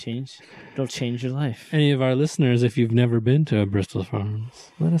 It'll change your life. Any of our listeners, if you've never been to a Bristol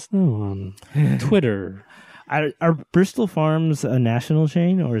Farms, let us know on Twitter. Are Bristol Farms a national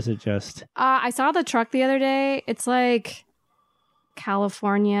chain, or is it just? I saw the truck the other day. It's like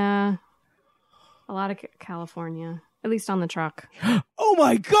California, a lot of California, at least on the truck. Oh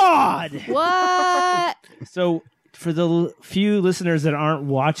my God! What? So. For the few listeners that aren't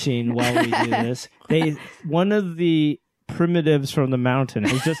watching while we do this, one of the primitives from the mountain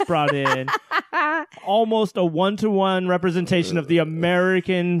has just brought in almost a 1-to-1 representation of the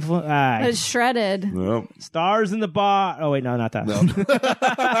American flag. It's shredded. Nope. Stars in the bar. Oh wait, no, not that. No.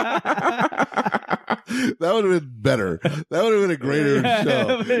 That would have been better. That would have been a greater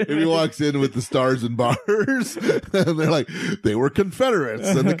show if he walks in with the stars and bars, and they're like, they were Confederates,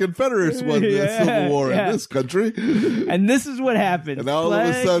 and the Confederates won the Civil War in this country. And this is what happened. And all of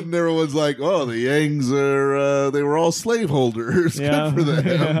a sudden, everyone's like, "Oh, the Yangs they were all slaveholders. Good for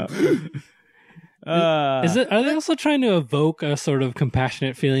them." Are they also trying to evoke a sort of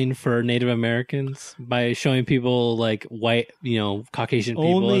compassionate feeling for Native Americans by showing people like white, Caucasian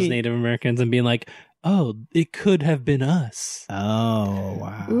people as Native Americans and being like, oh, it could have been us. Oh,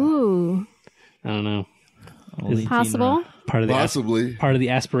 wow. Ooh. I don't know. Is possible? Part of the Possibly. Part of the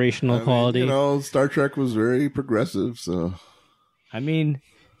aspirational quality. Star Trek was very progressive, so. I mean,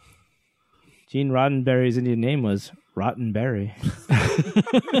 Gene Roddenberry's Indian name was Rottenberry.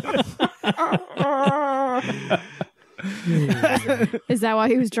 Is that why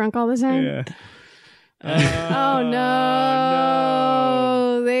he was drunk all the time? Yeah. Oh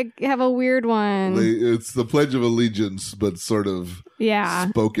no. They have a weird one. It's the Pledge of Allegiance, but sort of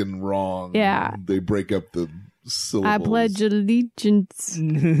spoken wrong. Yeah. They break up the syllables. I pledge allegiance.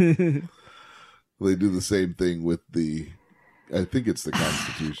 They do the same thing with I think it's the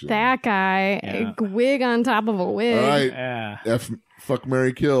Constitution. That guy, a wig on top of a wig. All right. Yeah. Fuck,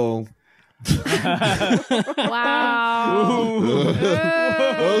 marry, kill. Wow.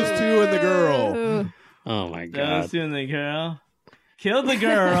 Those two and the girl. Oh my God. Those two and the girl. Killed the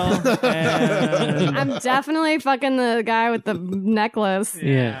girl. And... I'm definitely fucking the guy with the necklace.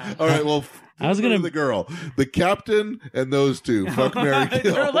 Yeah. All right, well, I was gonna the girl, the captain, and those two. Fuck, marry,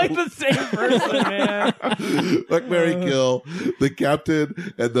 kill. They're like the same person, man. Fuck, marry, kill. The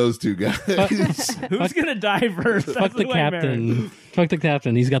captain and those two guys. Who's gonna die first? Fuck the captain. Fuck the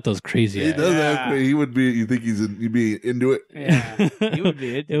captain. He's got those crazy eyes. He does have. He would be. You think he'd be into it? Yeah, he would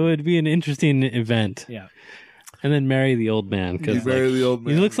be. It would be an interesting event. Yeah. And then marry the old man. You marry the old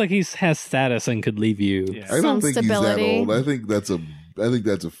man. He looks like he has status and could leave you. Yeah. I don't think stability. he's that old. I think that's a I think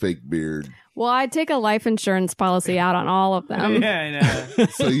that's a fake beard. Well, I'd take a life insurance policy out on all of them. Yeah, I know.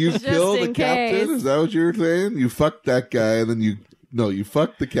 So you kill the in captain? case. Is that what you were saying? You fucked that guy, and then you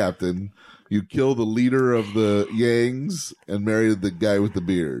fucked the captain. You kill the leader of the Yangs and marry the guy with the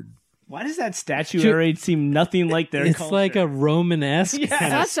beard. Why does that statuary seem nothing like their It's culture? like a Romanesque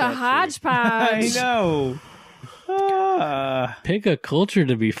kind of Such a I hodgepodge. know. pick a culture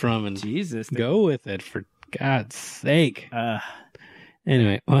to be from and Jesus. go with it, for God's sake. Uh,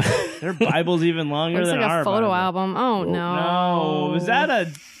 Anyway, their Bible's even longer Looks than like our a photo Bible. album. Oh, no. No. Is that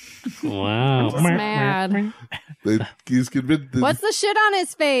a... wow. Just mad. He's convinced. What's the shit on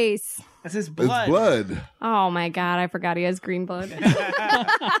his face? That's his blood. It's blood. Oh, my God. I forgot he has green blood. That's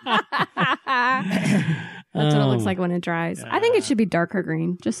what it looks like when it dries. I think it should be darker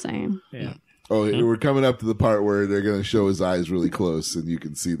green. Just saying. Yeah. Oh, we're coming up to the part where they're going to show his eyes really close, and you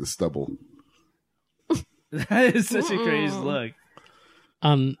can see the stubble. That is such a crazy look.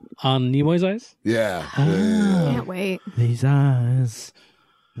 On Nimoy's eyes? Yeah. Can't wait. These eyes,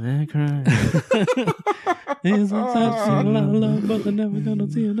 they're crying. There's one side sing a lot of love, but they're never gonna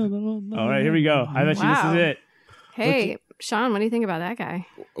see another one. All right, here we go. I bet you this Wow. is it. Hey, Sean, what do you think about that guy?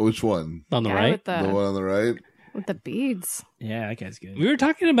 Which one? On the Guy right? with The one on the right? with the beads. Yeah, that guy's good. We were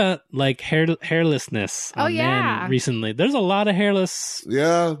talking about like hairlessness. Oh, on yeah. men recently. There's a lot of hairless,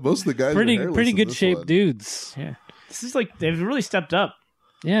 Yeah, most of the guys are pretty hairless in good this shaped one. dudes. Yeah. This is like, they've really stepped up.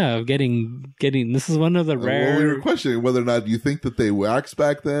 Yeah, getting. This is one of the Well, rare. we were questioning whether or not you think that they waxed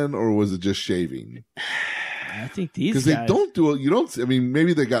back then, or was it just shaving? I think these Because guys... they don't do it. You don't. I mean,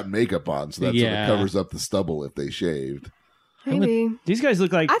 maybe they got makeup on, so that sort Yeah. of covers up the stubble if they shaved. Maybe. These guys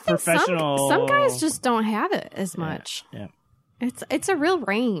look like I think professional... some guys just don't have it as much. Yeah. It's a real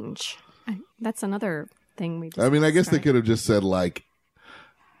range. That's another thing we just I mean, I guess they described. could have just said like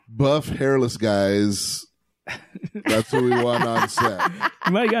buff, hairless guys. That's what we want on set.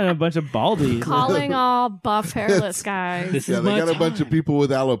 You might have gotten a bunch of baldies. calling all buff hairless guys. This Yeah, is they my got a bunch of time. people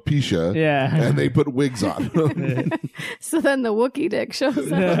with alopecia. Yeah. And they put wigs on them. So then the Wookiee dick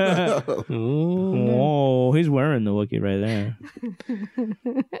shows up. Ooh. Whoa, he's wearing the Wookiee right there.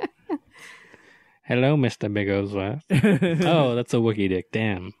 Hello, Mr. Big O's wife. Oh, that's a Wookiee dick.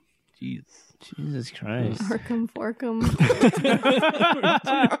 Damn. Jeez. Jesus Christ. Forkum, forkum.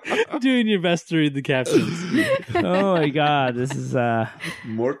 Doing your best to read the captions. Oh my God, this is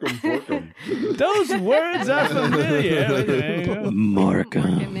Morkum porkum. those words are familiar.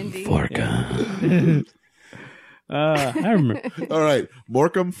 Morgan. Mindy. Forka. I remember. All right.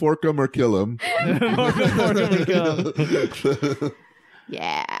 Morkum, forkum, or kill him.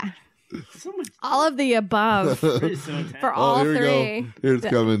 Yeah. All of the above for all Oh, here we three. go. Here it's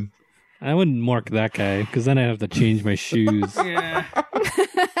coming. I wouldn't mork that guy because then I'd have to change my shoes. Yeah.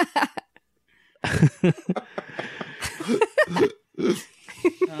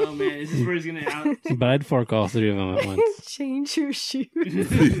 Oh man, this is where he's gonna out. But I'd fork all three of them at once. Change your shoes.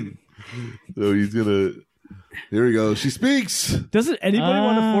 So he's gonna. Here we go. She speaks. Doesn't anybody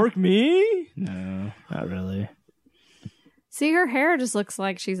want to fork me? No, not really. See, her hair just looks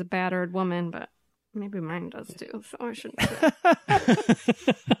like she's a battered woman, but maybe mine does too, so I shouldn't say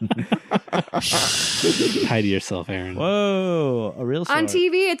it. Tidy yourself, Aaron. Whoa, a real sword. On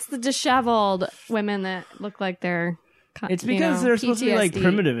TV, it's the disheveled women that look like they're. It's because they're supposed to be like PTSD.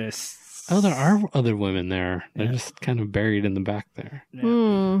 primitivists. Oh, there are other women there. They're just kind of buried in the back there.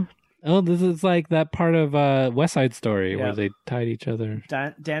 Hmm. Oh, this is like that part of West Side Story Yeah. where they tied each other.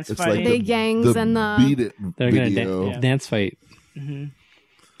 Dance It's fighting. like The gangs and the- Beat It They're video. gonna dance fight.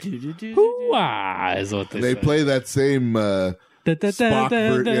 Do-do-do-do-do. Hoo-ah, is what they They say. play that same Spock that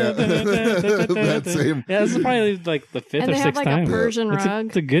same. Yeah, this is probably like the fifth And or they have sixth like time. a Persian It's rug.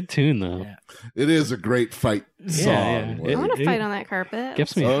 it's a good tune though. Yeah. It is a great fight song. yeah. I want to It- fight on that carpet.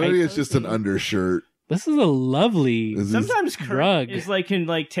 Gives me Oh, maybe hype. it's just an undershirt. This is a lovely. Is this- Sometimes Kurt Rug. is like can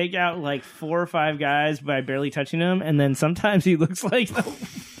like take out like 4 or 5 guys by barely touching them, and then sometimes he looks like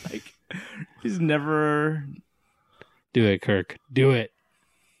he's never. Do it, Kirk. Do it.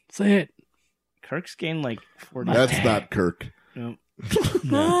 Say it. Kirk's gained like 40. That's not Kirk. No.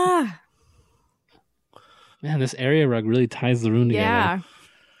 Ah, Man, this area rug really ties the room together.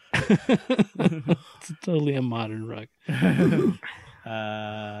 yeah. It's totally a modern rug.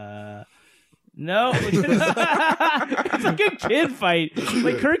 No, it's a good kid fight.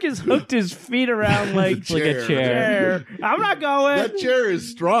 Like Kirk has hooked his feet around like Like a chair. I'm not going. That chair is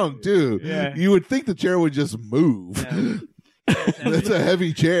strong too. Yeah. You would think the chair would just move. That's a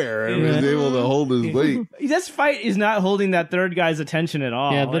heavy chair, and he's able to hold his weight. This fight is not holding that third guy's attention at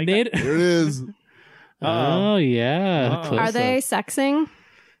all. Yeah, the Like, native. Here it is. Oh yeah. Uh-oh. close Are they up. sexing?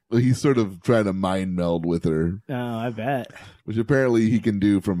 He's sort of trying to mind meld with her, Oh, I bet. which apparently he can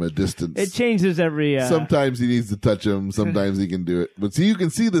do from a distance. It changes every. Sometimes he needs to touch him. Sometimes he can do it. But see, you can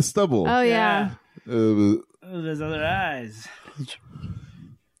see the stubble. Oh yeah. Oh, those other eyes.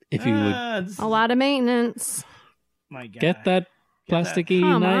 If you would A lot of maintenance. My God. get that plasticky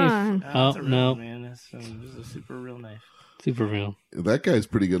Come knife. on. Oh, it's a real, no. man. This is a super real knife. Super real. That guy's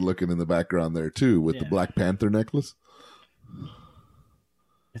pretty good looking in the background there too, with the Yeah. Black Panther necklace.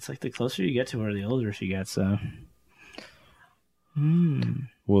 It's like the closer you get to her, the older she gets. So.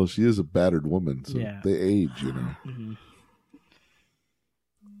 Well, she is a battered woman, so Yeah. they age, you know.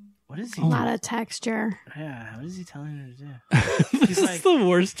 What is he? A lot of texture. Yeah. What is he telling her to do? This is the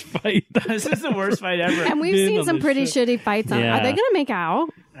worst fight. This is the worst fight ever. And we've Been seen on some the pretty show. shitty fights on. Yeah. Are they gonna make out?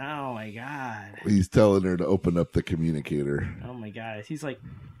 Oh my God. He's telling her to open up the communicator. Oh my God. She's like,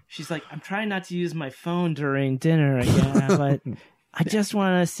 I'm trying not to use my phone during dinner again, but I just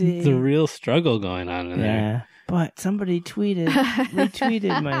want to see. The real struggle going on in there. Yeah. But somebody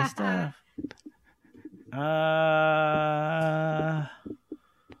retweeted my stuff.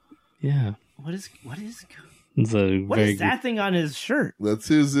 Yeah. What is It's a what very is that thing on his shirt? That's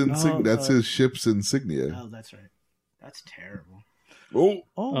his that's Oh, his ship's insignia. Oh, that's right. That's terrible. Oh,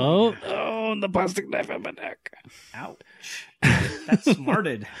 Oh, the plastic knife on my neck. Ouch. That's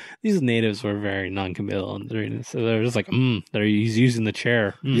smarted. These natives were very non-committal during this. So they're just like, he's using the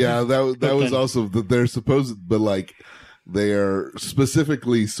chair. yeah, that But was then- also that they're supposed, but like they are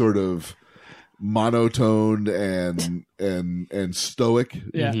specifically sort of monotone and stoic,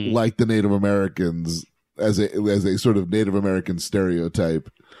 Yeah. like the Native Americans as a sort of Native American stereotype.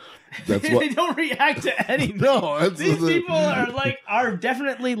 That's They what. don't react to anything. No, that's These people are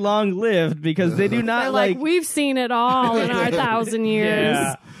definitely long lived because they do not They're like, we've seen it all in our 1,000 years.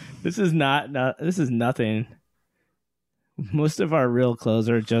 Yeah. This is this is nothing. Most of our real clothes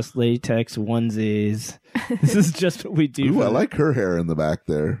are just latex onesies. This is just what we do. Ooh, I like her hair in the back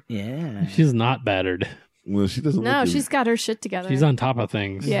there. Yeah. She's not battered. Well, she doesn't. No, look she's got her shit together. She's on top of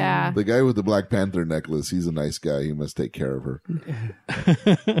things. Yeah. the guy with the Black Panther necklace. He's a nice guy. He must take care of her.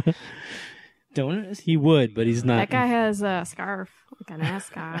 Don't He would, but he's not. That guy has a scarf, like an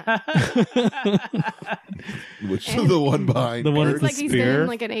ascot. Which is the one behind The one Kirk. with It's like he's been spear. in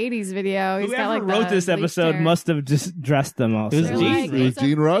like an 80s video. He's Whoever got like wrote the this bleached episode hair. must have just dressed them all. It was so. Gene. Like, It was it's a-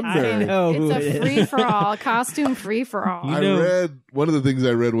 Gene Roddenberry. I know who It's it a is. free for all, costume free for all. You I know- read one of the things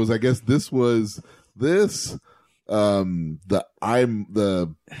I read was I guess this was the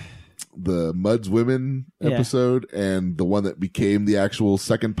Mud's Women Yeah. episode and the one that became the actual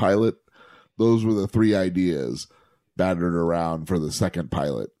second pilot. Those were the three ideas battered around for the second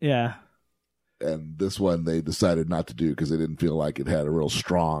pilot. Yeah. And this one they decided not to do because they didn't feel like it had a real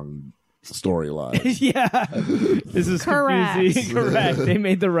strong storyline. Yeah. This is Correct. confusing. Correct. They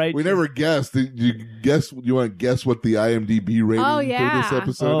made the right We never guessed. Did you guess? You want to guess what the IMDb rating Oh, for yeah. this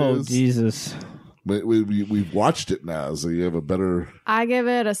episode Oh, is? Jesus. We've watched it now, so you have a better. I give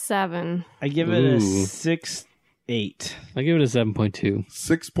it a 7. I give it a Ooh. 6-8. I give it a 7.2.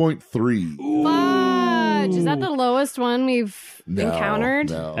 6.3. Fudge! Is that the lowest one we've No, encountered?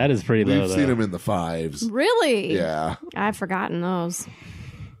 No. That is pretty low, We've seen though. them in the fives. Really? Yeah. I've forgotten those.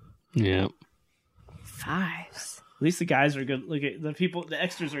 Yeah. 5s. At least the guys are good looking. The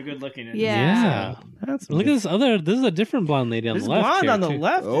extras are good looking. Yeah. That's Look at this other. This is a different blonde lady on This the left. blonde here, on the too.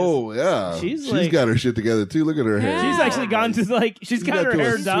 left. Oh yeah. She's She's like- got her shit together too. Look at her hair. Yeah. She's actually gone to she's got her to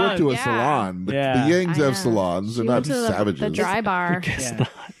hair a, she went done. to a Yeah. salon. The, Yeah. the Yangs I have know. salons. They're She not went to savages. the dry bar. Guess Yeah. not.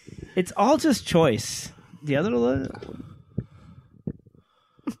 It's all just choice. The other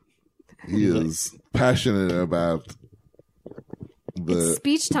He is passionate about It's the.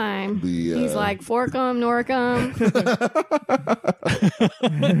 speech time. the, He's like, fork 'em, nork 'em.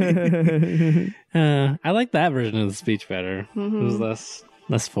 I like that version of the speech better. It was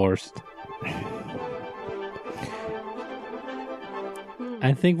less forced.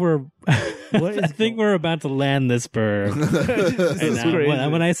 I think we're I think we're about to land this bird. And now,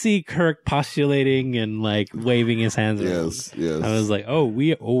 when I see Kirk postulating and like waving his hands around, yes. I was like,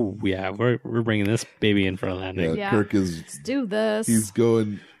 we're bringing this baby in for a landing. Yeah. Kirk is. Let's do this.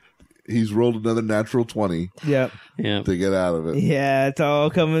 He's rolled another natural 20 Yep. Yeah. to get out of it. Yeah, it's all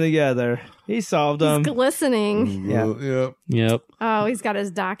coming together. He solved them. He's glistening. Yeah. Yep. Yep. Oh, he's got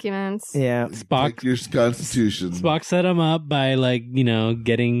his documents. Yeah. Spock Take your constitution. Spock set him up by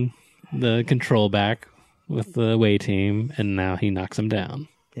getting the control back with the away team, and now he knocks him down.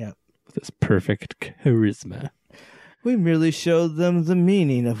 Yeah. With his perfect charisma. We merely showed them the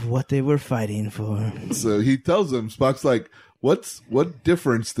meaning of what they were fighting for. So he tells him, Spock's like, what's the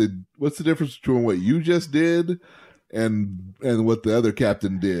difference between what you just did and what the other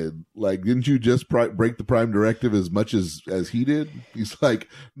captain did. Like, didn't you just break the Prime Directive as much as he did? He's like,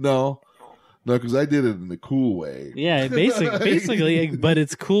 no, because I did it in the cool way. Yeah, basically, but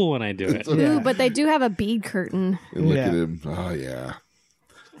it's cool when I do it. Ooh, but they do have a bead curtain. And look at him. Oh, yeah.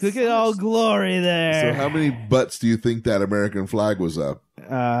 Look at all glory there. So how many butts do you think that American flag was up?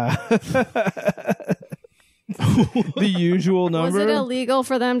 The usual number. Was it illegal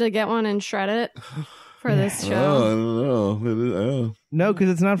for them to get one and shred it for this show? Oh, I don't know. No, because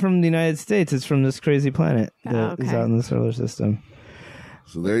it's not from the United States. It's from this crazy planet that is okay. out in the solar system.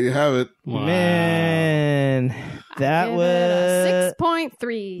 So there you have it. Wow. Man, that Give was it a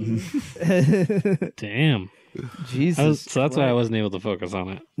 6.3. Damn. Jesus. So that's why I wasn't able to focus on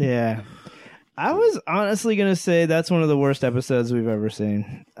it. Yeah. I was honestly going to say that's one of the worst episodes we've ever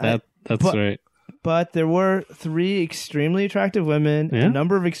seen. That's right. But there were 3 extremely attractive women, Yeah. a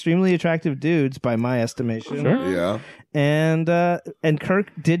number of extremely attractive dudes, by my estimation. Sure. Yeah. And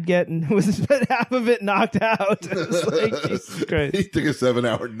Kirk did was half of it knocked out. It's like, Jesus Christ. He took a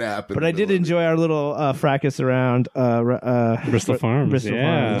 7-hour nap. But I did enjoy our little fracas around Bristol Farms. Bristol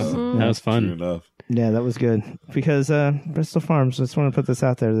yeah. Farms. That was True fun. enough. Yeah, that was good because Bristol Farms. Just want to put this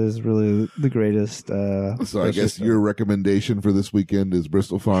out there. This is really the greatest. So I guess your recommendation for this weekend is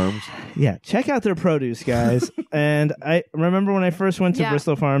Bristol Farms. Yeah, check out their produce, guys. And I remember when I first went to Yeah.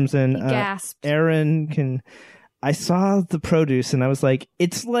 Bristol Farms and He gasped. I saw the produce and I was like,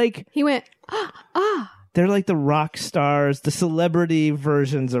 it's like He went, they're like the rock stars, the celebrity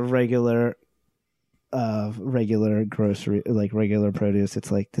versions of regular grocery, like regular produce. It's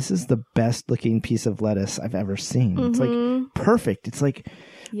like, this is the best looking piece of lettuce I've ever seen. It's like perfect. It's like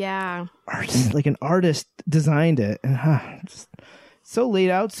yeah. like an artist designed it, and just so laid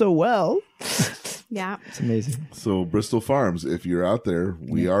out so well. Yeah. It's amazing. So Bristol Farms, if you're out there,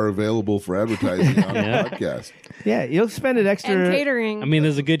 we are available for advertising on the podcast. Yeah, you'll spend an extra. And catering. I mean,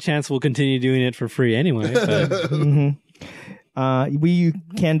 there's a good chance we'll continue doing it for free anyway. But We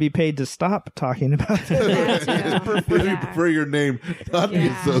can be paid to stop talking about it. We prefer your name not be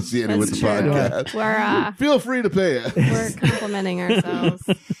Yeah, associated with the that's true. podcast. Feel free to pay us. We're complimenting ourselves.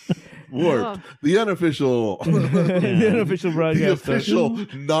 Warped, the unofficial, The unofficial the broadcast. official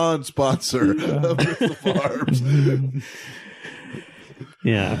non-sponsor of Bristol Farms.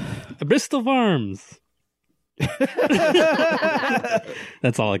 yeah. Bristol Farms.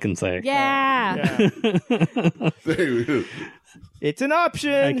 That's all I can say. Yeah. There we go. It's an I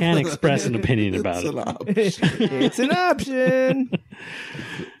option. can't express an opinion about It's it. an option. It's an option.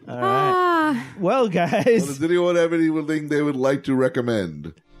 All right. Ah, Well, Well, guys, does anyone have anything they would like to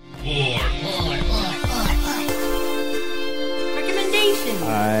recommend?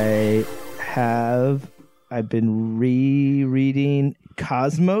 Recommendations. I've been rereading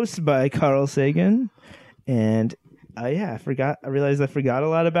Cosmos by Carl Sagan, and I realized I forgot a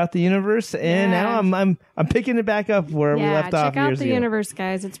lot about the universe, and Yeah. now I'm picking it back up where we yeah. left off Check out years the ago. universe,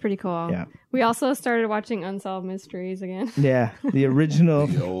 guys. It's pretty cool. Yeah. We also started watching Unsolved Mysteries again Yeah, the original.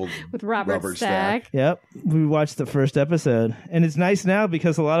 The old with Robert, Robert Stack. Yep, we watched the first episode, and it's nice now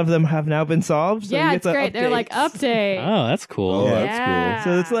because a lot of them have now been solved. So you Yeah, get it's the great. They're like updates. update. Oh, that's cool. Oh, that's Yeah.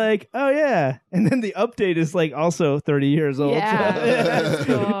 So it's like, oh yeah, and then the update is like also 30 years old. Yeah, So- that's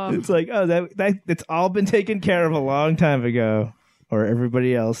cool. It's like, oh, that it's all been taken care of a long time ago, or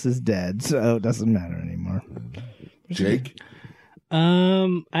everybody else is dead, so it doesn't matter anymore. Jake.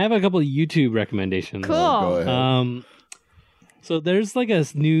 I have a couple of YouTube recommendations. Cool. Go ahead. So there's like a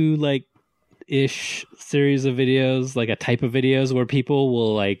new ish series of videos, like a type of videos where people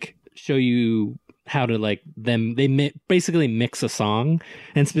will like show you how to basically mix a song,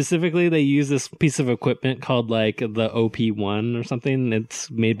 and specifically they use this piece of equipment called like the OP1 or something. It's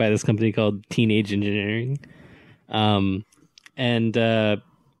made by this company called Teenage Engineering.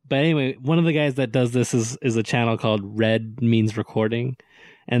 But anyway, one of the guys that does this is a channel called Red Means Recording.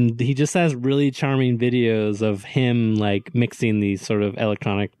 And he just has really charming videos of him like mixing these sort of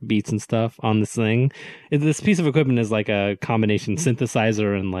electronic beats and stuff on this thing. This piece of equipment is like a combination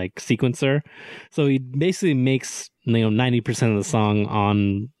synthesizer and like sequencer. So he basically makes 90% of the song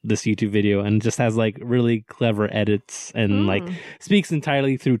on this YouTube video and just has like really clever edits and like speaks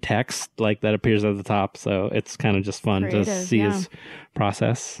entirely through text like that appears at the top. So it's kind of just fun to Creative, see his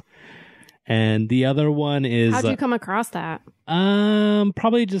process. And the other one is How'd you come across that?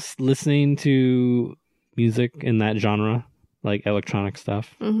 probably just listening to music in that genre, like electronic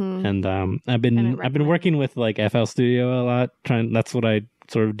stuff. Mm-hmm. And I've been working with like FL Studio a lot. That's what I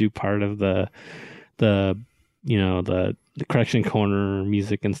sort of do part of the correction corner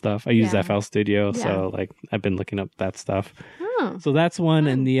music and stuff. I use Yeah. FL Studio, Yeah. so like I've been looking up that stuff. Oh. So that's one,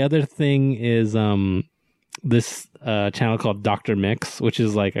 and the other thing is this channel called Dr. Mix, which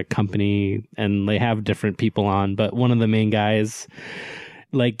is like a company, and they have different people on, but one of the main guys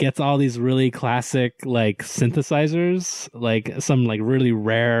like gets all these really classic like synthesizers, like some like really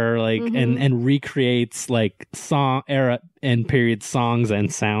rare like and recreates like song era and period songs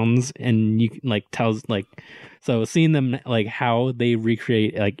and sounds, and you like tells like, so seeing them like how they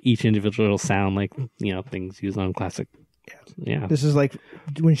recreate like each individual sound, like, you know, things used on classic. Yeah, this is like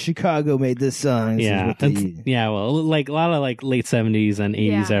when Chicago made this song. Yeah, well, like a lot of like late 70s and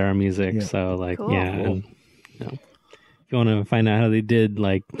 80s era music. Yeah. So like, cool. Yeah, and, you know, if you want to find out how they did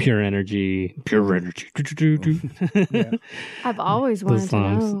like Pure Energy. Yeah. I've always wanted to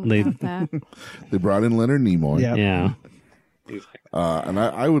know about that. They brought in Leonard Nimoy. Yeah. And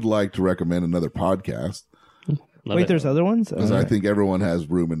I would like to recommend another podcast. Wait, there's other ones? Because I think everyone has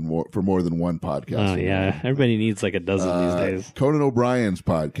room for more than one podcast. Oh, yeah. Everybody needs like a dozen these days. Conan O'Brien's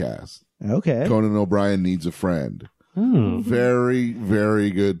podcast. Okay. Conan O'Brien Needs a Friend. Oh. Very, very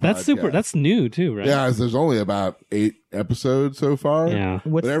good podcast. That's new too, right? Yeah, there's only about 8 episodes so far. Yeah.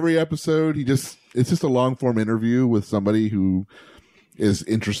 But every episode, it's just a long form interview with somebody who is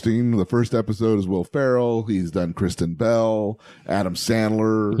interesting. The first episode is Will Ferrell. He's done Kristen Bell, Adam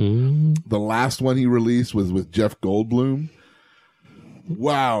Sandler. The last one he released was with Jeff Goldblum.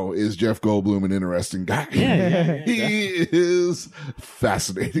 Wow, is Jeff Goldblum an interesting guy? Yeah. He is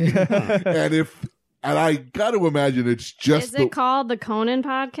fascinating. And I got to imagine it's just. Is it called the Conan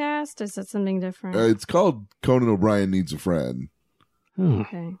podcast? Is it something different? It's called Conan O'Brien Needs a Friend.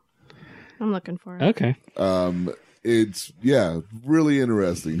 Okay. I'm looking for it. Okay. It's really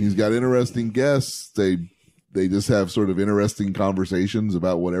interesting. He's got interesting guests. They just have sort of interesting conversations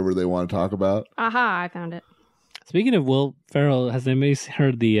about whatever they want to talk about. Aha, I found it. Speaking of Will Ferrell, has anybody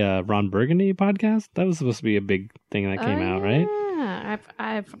heard the Ron Burgundy podcast? That was supposed to be a big thing that came out, right? Yeah,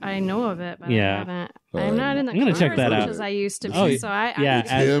 I know of it, but I haven't. I'm not in the I'm gonna check that out as I used to be. So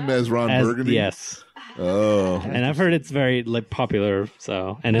him as Ron Burgundy. Yes. Oh, and I've heard it's very like popular.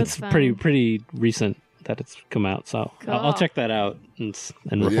 So, and it's pretty recent that it's come out. So cool. I'll check that out and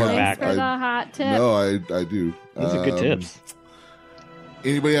report back. Thanks for the hot tip. No, I do. These are good tips.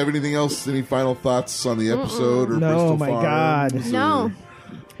 Anybody have anything else? Any final thoughts on the episode or no, Bristol my Farms? God.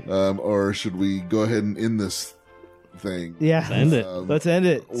 No. Or should we go ahead and end this thing? Yeah. Let's end it. Let's end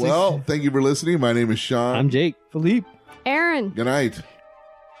it. Well, thank you for listening. My name is Sean. I'm Jake. Philippe. Aaron. Good night.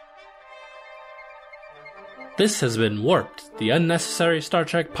 This has been Warped, the Unnecessary Star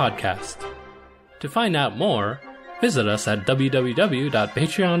Trek podcast. To find out more, visit us at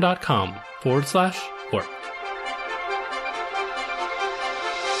www.patreon.com/warped.